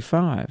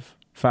 35,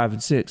 5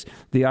 and 6.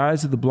 The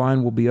eyes of the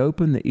blind will be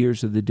opened, the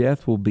ears of the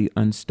deaf will be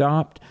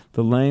unstopped,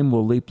 the lame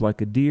will leap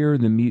like a deer,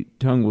 the mute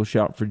tongue will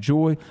shout for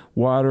joy,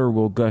 water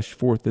will gush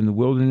forth in the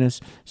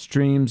wilderness,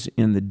 streams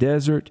in the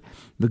desert.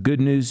 The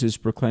good news is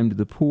proclaimed to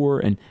the poor.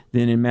 And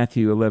then in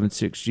Matthew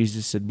 11:6,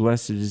 Jesus said,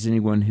 blessed is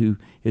anyone who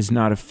is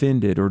not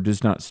offended or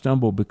does not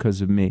stumble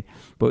because of me.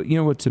 But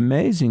what's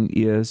amazing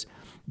is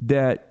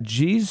that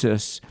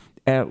Jesus,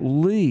 at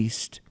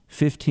least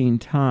 15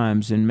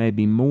 times and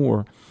maybe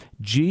more,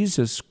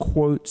 Jesus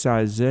quotes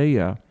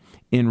Isaiah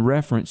in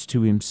reference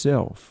to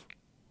himself.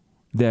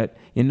 That,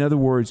 in other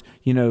words,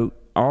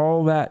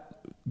 all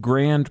that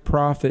grand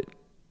prophet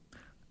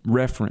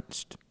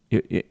referenced,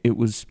 it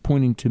was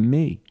pointing to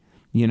me,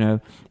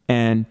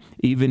 and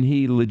even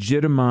he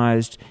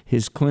legitimized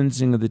his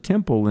cleansing of the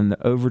temple and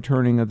the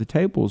overturning of the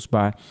tables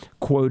by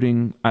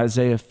quoting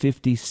Isaiah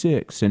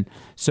 56. And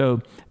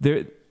so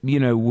there's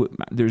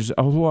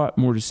a whole lot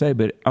more to say,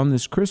 but on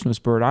this Christmas,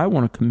 Bert, I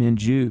want to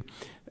commend you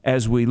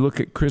as we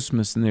look at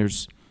Christmas, and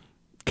there's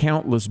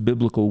countless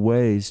biblical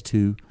ways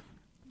to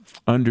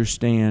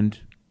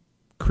understand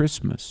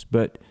Christmas,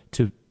 but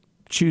to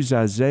choose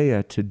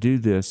Isaiah to do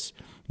this,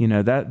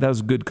 that was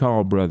a good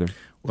call, brother.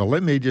 Well,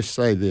 let me just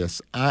say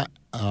this.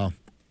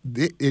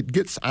 It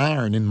gets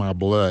iron in my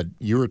blood.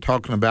 You were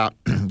talking about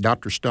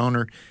Dr.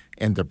 Stoner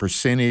and the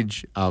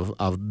percentage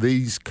of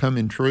these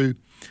coming true.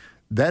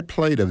 That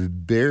played a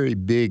very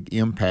big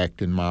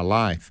impact in my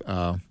life.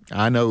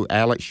 I know,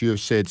 Alex, you have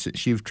said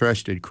since you've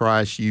trusted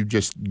Christ, you've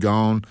just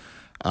gone,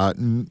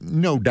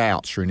 no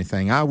doubts or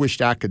anything. I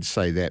wished I could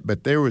say that,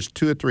 but there was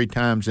 2 or 3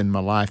 times in my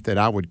life that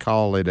I would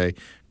call it a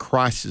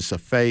crisis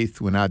of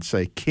faith, when I'd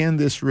say, can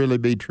this really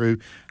be true?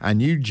 I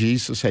knew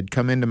Jesus had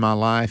come into my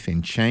life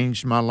and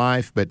changed my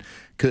life, but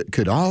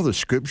could all the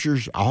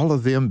scriptures, all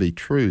of them, be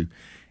true?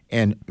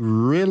 And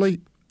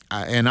really,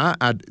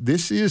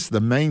 this is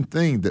the main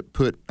thing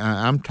that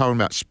I'm talking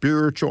about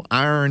spiritual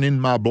iron in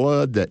my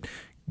blood that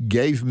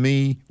gave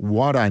me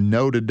what I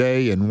know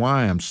today and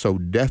why I'm so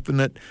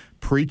definite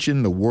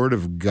preaching the Word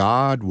of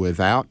God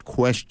without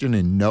question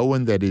and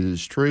knowing that it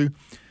is true.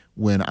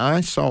 When I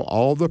saw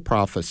all the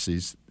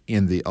prophecies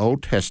in the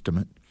Old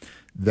Testament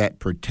that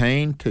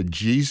pertain to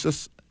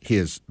Jesus,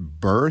 his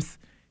birth,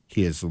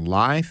 his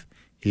life,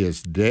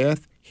 his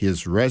death,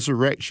 his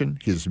resurrection,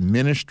 his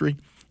ministry,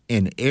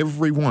 in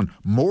every one,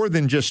 more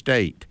than just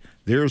 8,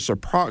 there's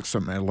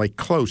approximately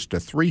close to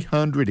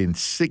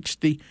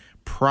 360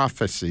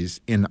 prophecies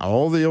in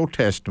all the Old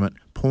Testament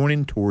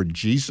pointing toward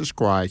Jesus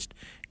Christ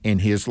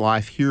and his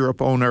life here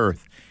upon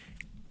earth.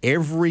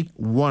 Every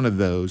one of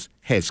those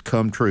has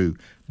come true.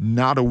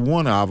 Not a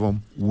one of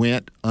them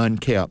went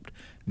unkept.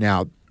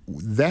 Now,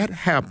 that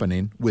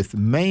happening with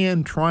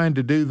man trying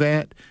to do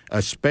that,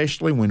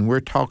 especially when we're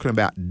talking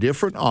about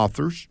different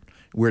authors,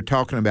 we're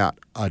talking about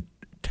a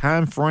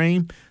time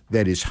frame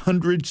that is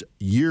hundreds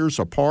years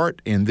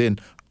apart, and then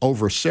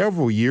over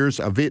several years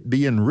of it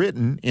being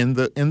written in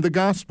the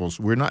Gospels.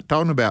 We're not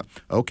talking about,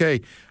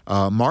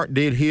 Mark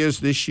did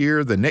his this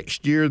year, the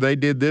next year they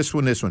did this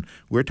one.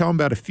 We're talking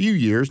about a few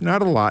years,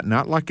 not a lot,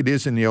 not like it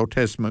is in the Old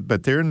Testament,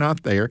 but they're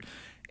not there.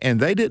 And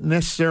they didn't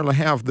necessarily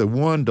have the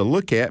one to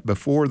look at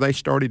before they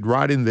started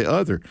writing the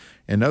other.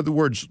 In other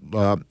words,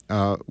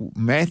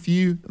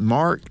 Matthew,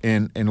 Mark,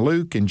 and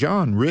Luke, and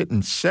John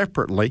written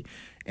separately.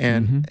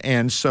 And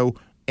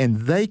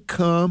they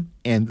come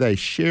and they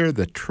share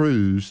the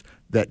truths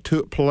that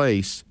took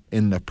place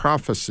in the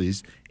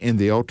prophecies in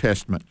the Old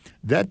Testament.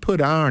 That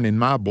put iron in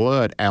my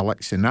blood,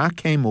 Alex, and I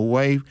came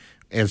away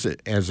as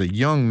a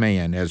young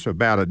man, as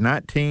about a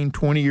 19,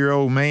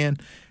 20-year-old man,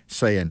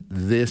 saying,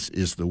 this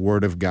is the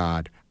Word of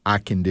God. I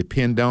can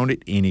depend on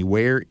it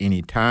anywhere,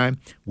 anytime,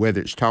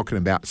 whether it's talking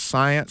about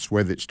science,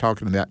 whether it's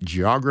talking about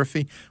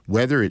geography,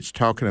 whether it's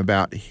talking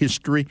about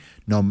history,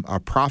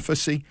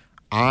 prophecy.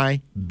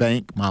 I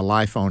bank my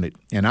life on it.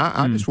 And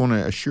I just want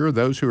to assure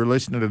those who are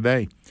listening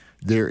today,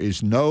 there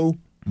is no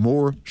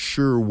more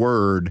sure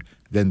word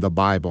than the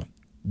Bible.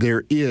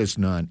 There is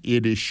none.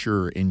 It is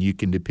sure, and you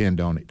can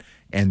depend on it.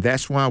 And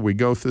that's why we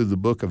go through the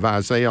book of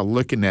Isaiah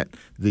looking at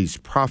these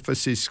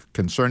prophecies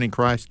concerning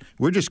Christ.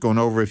 We're just going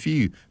over a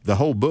few. The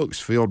whole book's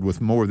filled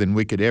with more than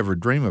we could ever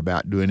dream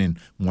about doing in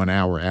 1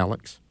 hour,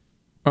 Alex.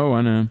 Oh,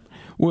 I know.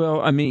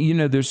 Well, I mean,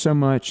 there's so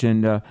much,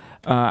 and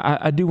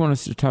I do want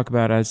us to talk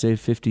about Isaiah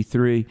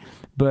 53,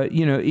 but,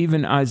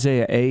 even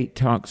Isaiah 8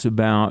 talks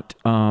about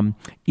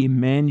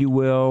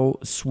Emmanuel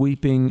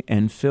sweeping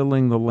and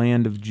filling the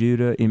land of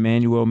Judah.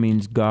 Emmanuel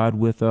means God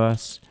with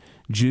us.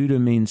 Judah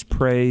means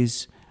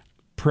praise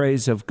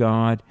of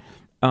God.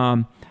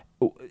 And,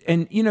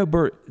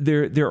 Bert,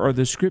 there are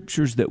the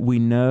scriptures that we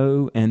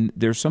know, and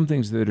there's some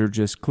things that are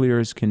just clear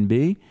as can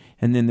be.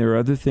 And then there are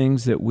other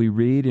things that we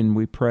read and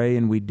we pray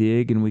and we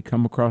dig and we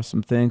come across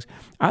some things.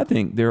 I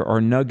think there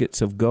are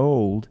nuggets of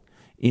gold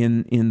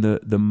in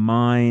the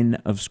mine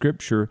of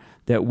Scripture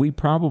that we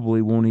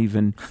probably won't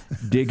even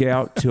dig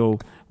out till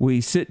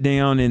we sit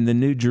down in the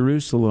New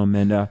Jerusalem.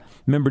 And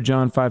remember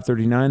John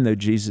 5:39, though,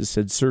 Jesus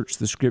said, "Search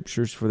the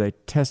Scriptures, for they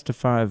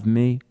testify of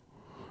me."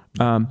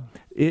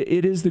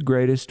 It is the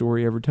greatest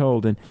story ever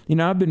told. And,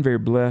 I've been very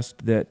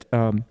blessed that,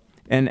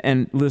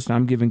 and listen,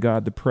 I'm giving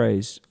God the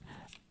praise.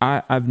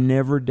 I've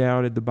never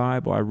doubted the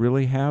Bible. I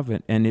really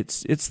haven't. And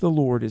it's the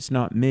Lord. It's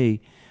not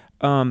me.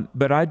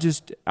 But I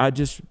just,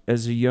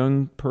 as a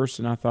young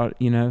person, I thought,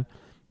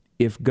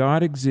 if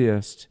God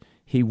exists,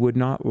 He would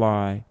not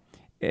lie.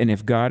 And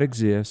if God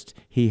exists,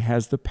 He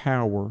has the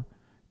power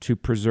to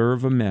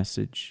preserve a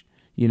message.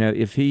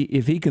 If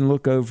he can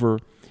look over,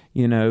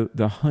 the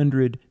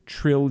 100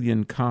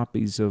 trillion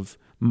copies of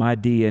my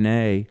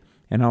DNA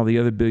and all the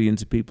other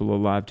billions of people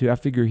alive too, I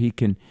figure He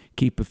can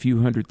keep a few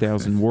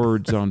 100,000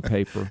 words on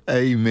paper.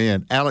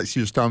 Amen. Alex,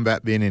 you was talking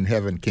about being in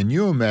heaven. Can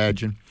you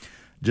imagine,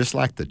 just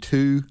like the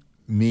two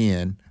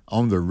men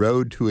on the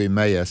road to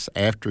Emmaus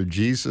after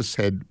Jesus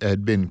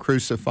had been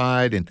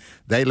crucified, and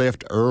they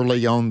left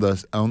early on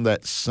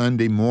that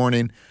Sunday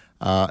morning.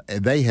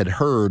 They had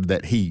heard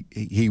that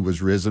he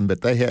was risen,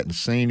 but they hadn't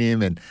seen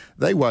Him, and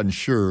they wasn't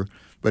sure.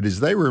 But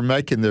as they were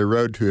making their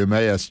road to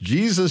Emmaus,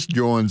 Jesus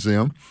joins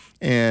them,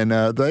 and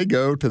they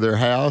go to their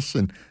house,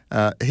 and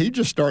He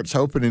just starts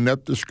opening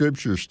up the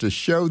Scriptures to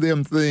show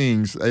them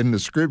things in the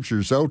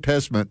Scriptures, Old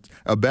Testament,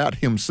 about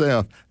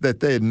Himself that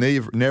they had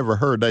never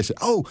heard. They say,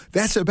 "Oh,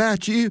 that's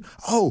about you?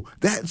 Oh,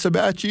 that's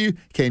about you?"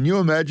 Can you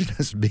imagine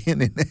us being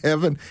in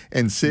heaven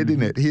and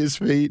sitting at His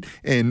feet,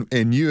 and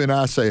you and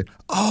I say,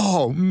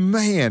 "Oh,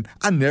 man,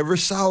 I never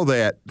saw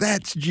that.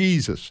 That's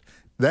Jesus."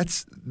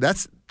 That's.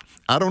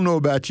 I don't know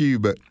about you,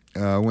 but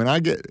when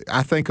I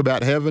think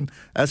about heaven,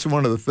 that's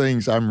one of the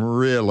things I'm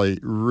really,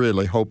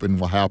 really hoping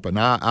will happen.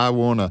 I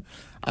wanna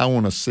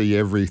see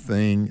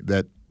everything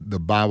that the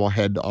Bible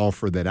had to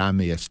offer that I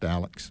missed,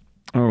 Alex.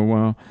 Oh,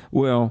 wow.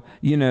 Well,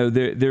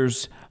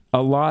 there's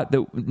a lot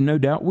that no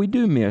doubt we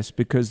do miss,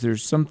 because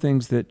there's some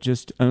things that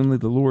just only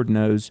the Lord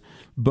knows.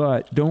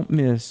 But don't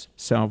miss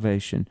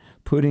salvation,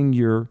 putting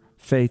your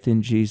faith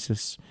in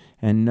Jesus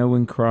and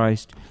knowing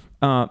Christ.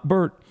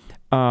 Bert,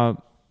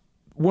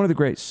 one of the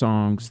great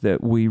songs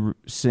that we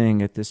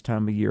sing at this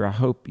time of year, I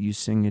hope you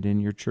sing it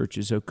in your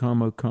churches, O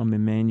come,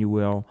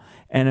 Emmanuel.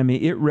 And I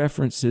mean, it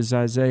references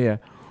Isaiah,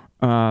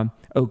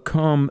 O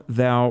come,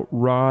 thou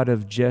rod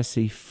of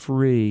Jesse,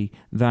 free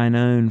thine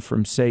own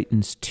from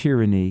Satan's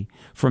tyranny.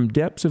 From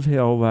depths of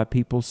hell thy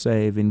people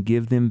save, and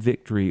give them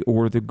victory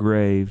o'er the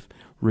grave.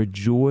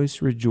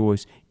 Rejoice,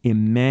 rejoice,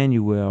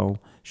 Emmanuel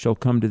shall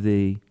come to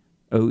thee,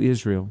 O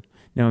Israel.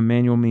 Now,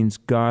 Emmanuel means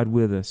God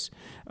with us.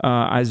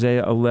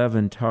 Isaiah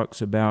 11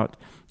 talks about,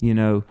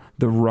 the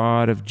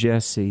rod of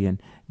Jesse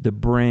and the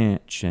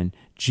branch, and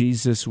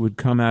Jesus would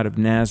come out of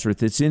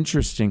Nazareth. It's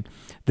interesting.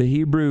 The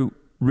Hebrew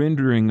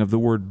rendering of the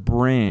word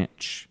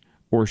branch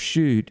or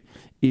shoot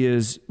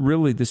is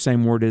really the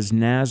same word as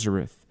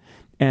Nazareth.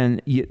 And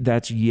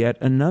that's yet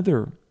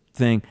another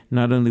thing,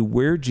 not only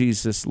where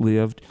Jesus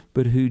lived,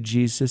 but who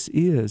Jesus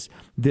is.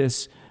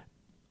 This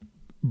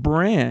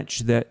branch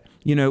that,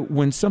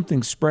 when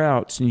something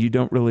sprouts and you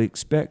don't really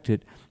expect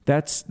it,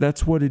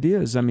 that's what it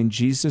is. I mean,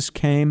 Jesus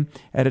came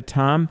at a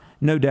time,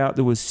 no doubt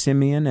there was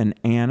Simeon and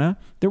Anna.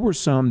 There were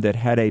some that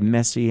had a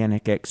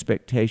messianic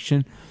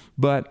expectation,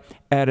 but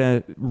at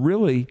a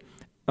really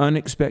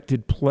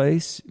unexpected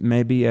place,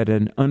 maybe at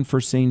an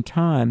unforeseen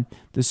time,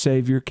 the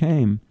Savior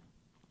came.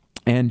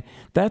 And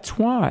that's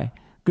why,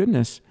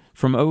 goodness,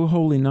 from O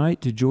Holy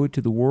Night to Joy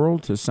to the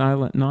World to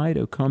Silent Night,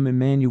 O come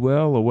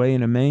Emmanuel, Away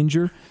in a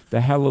Manger,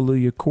 the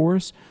Hallelujah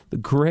Chorus, the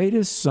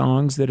greatest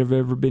songs that have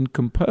ever been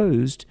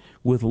composed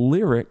with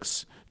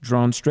lyrics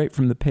drawn straight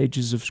from the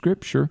pages of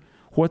Scripture.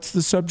 What's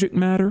the subject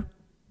matter?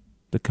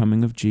 The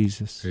coming of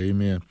Jesus.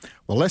 Amen.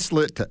 Well, let's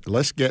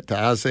get to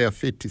Isaiah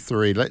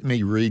 53. Let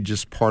me read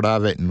just part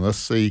of it, and we'll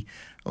see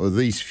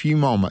these few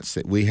moments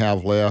that we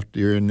have left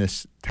during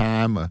this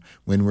time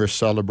when we're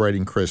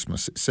celebrating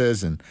Christmas. It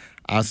says in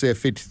Isaiah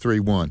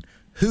 53:1,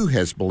 "Who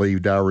has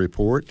believed our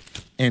report,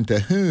 and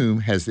to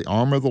whom has the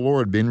arm of the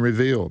Lord been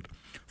revealed?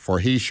 For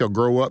he shall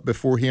grow up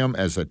before him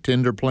as a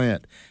tender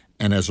plant,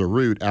 and as a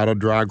root out of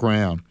dry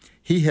ground.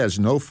 He has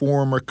no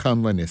form or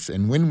comeliness,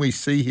 and when we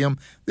see him,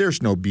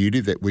 there's no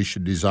beauty that we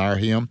should desire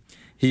him.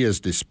 He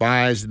is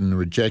despised and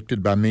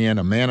rejected by men,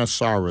 a man of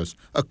sorrows,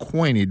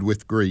 acquainted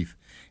with grief.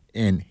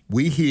 And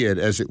we hid,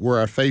 as it were,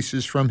 our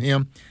faces from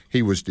him.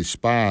 He was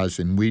despised,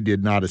 and we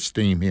did not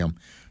esteem him.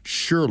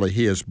 Surely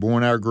he has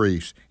borne our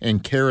griefs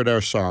and carried our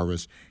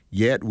sorrows.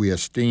 Yet we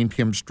esteemed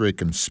him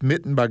stricken,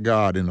 smitten by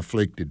God, and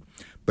afflicted.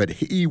 But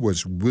he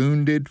was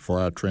wounded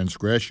for our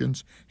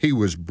transgressions. He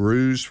was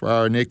bruised for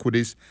our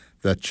iniquities.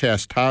 The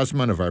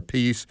chastisement of our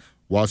peace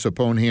was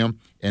upon him,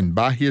 and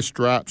by his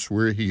stripes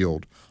we're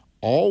healed.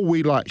 All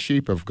we like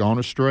sheep have gone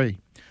astray.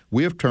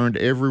 We have turned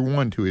every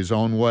one to his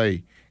own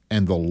way,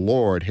 and the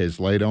Lord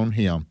has laid on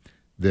him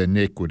the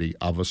iniquity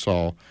of us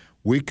all.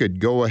 We could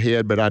go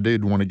ahead, but I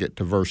did want to get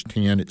to verse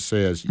 10. It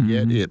says,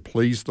 Yet it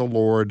pleased the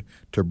Lord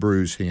to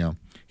bruise him.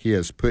 He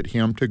has put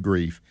him to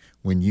grief.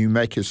 When you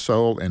make his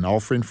soul an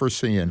offering for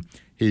sin,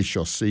 he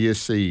shall see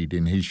his seed,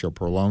 and he shall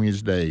prolong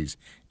his days,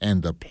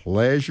 and the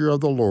pleasure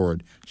of the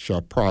Lord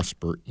shall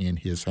prosper in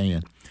his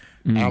hand.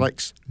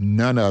 Alex,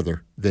 none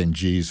other than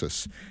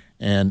Jesus.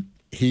 And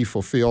he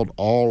fulfilled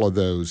all of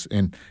those.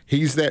 And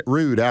he's that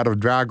root out of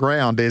dry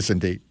ground,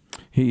 isn't he?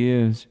 He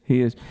is.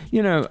 He is.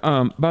 You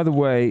know, by the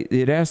way,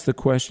 it asks the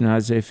question,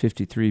 Isaiah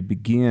 53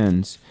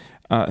 begins,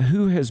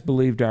 who has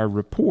believed our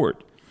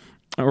report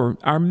or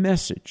our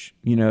message?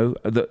 You know,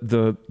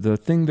 the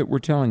thing that we're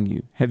telling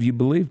you. Have you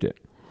believed it?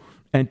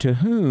 And to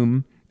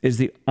whom is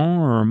the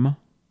arm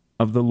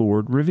of the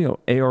Lord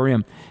revealed?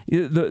 A-R-M.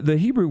 The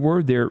Hebrew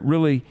word there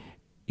really,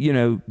 you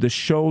know, the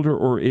shoulder,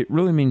 or it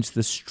really means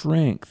the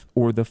strength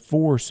or the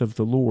force of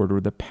the Lord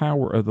or the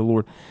power of the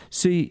Lord.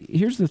 See,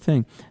 here's the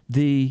thing.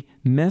 The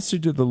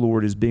message of the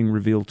Lord is being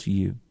revealed to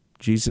you.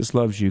 Jesus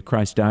loves you.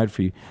 Christ died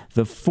for you.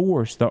 The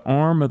force, the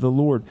arm of the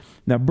Lord.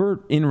 Now,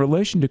 Bert, in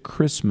relation to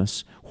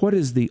Christmas, what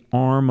is the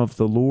arm of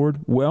the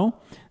Lord?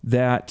 Well,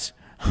 that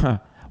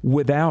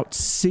without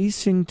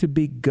ceasing to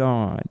be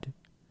God,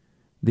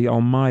 the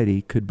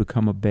Almighty could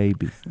become a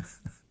baby.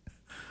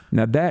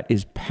 Now, that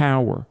is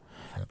power.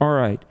 All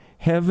right,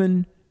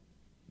 heaven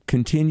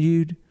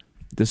continued,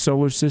 the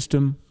solar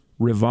system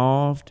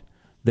revolved,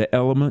 the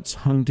elements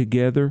hung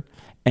together,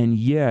 and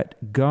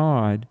yet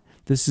God,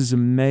 this is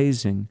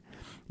amazing.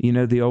 You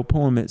know, the old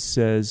poem, it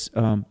says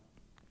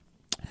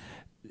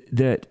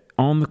that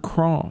on the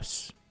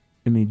cross,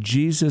 I mean,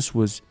 Jesus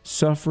was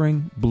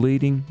suffering,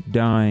 bleeding,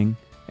 dying,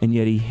 and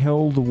yet he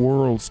held the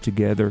worlds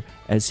together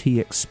as he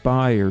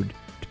expired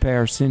to pay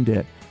our sin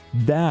debt.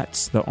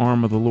 That's the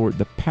arm of the Lord,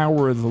 the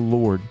power of the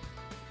Lord.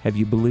 Have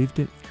you believed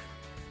it?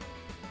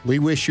 We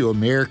wish you a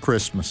Merry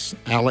Christmas.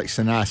 Alex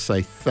and I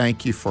say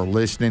thank you for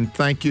listening.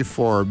 Thank you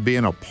for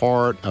being a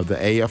part of the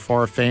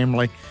AFR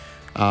family.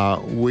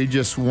 We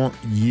just want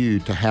you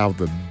to have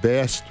the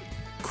best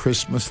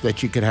Christmas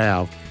that you could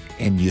have,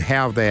 and you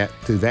have that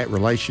through that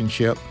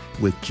relationship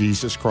with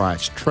Jesus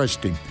Christ.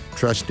 Trust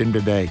Him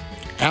today.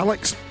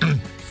 Alex,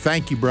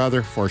 thank you,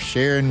 brother, for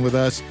sharing with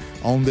us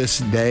on this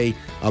day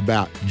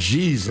about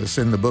Jesus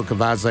in the book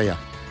of Isaiah.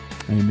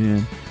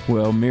 Amen.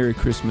 Well, Merry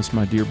Christmas,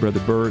 my dear brother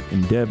Bert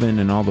and Devin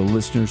and all the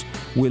listeners.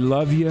 We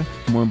love you.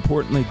 More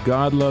importantly,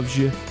 God loves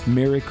you.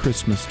 Merry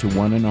Christmas to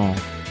one and all.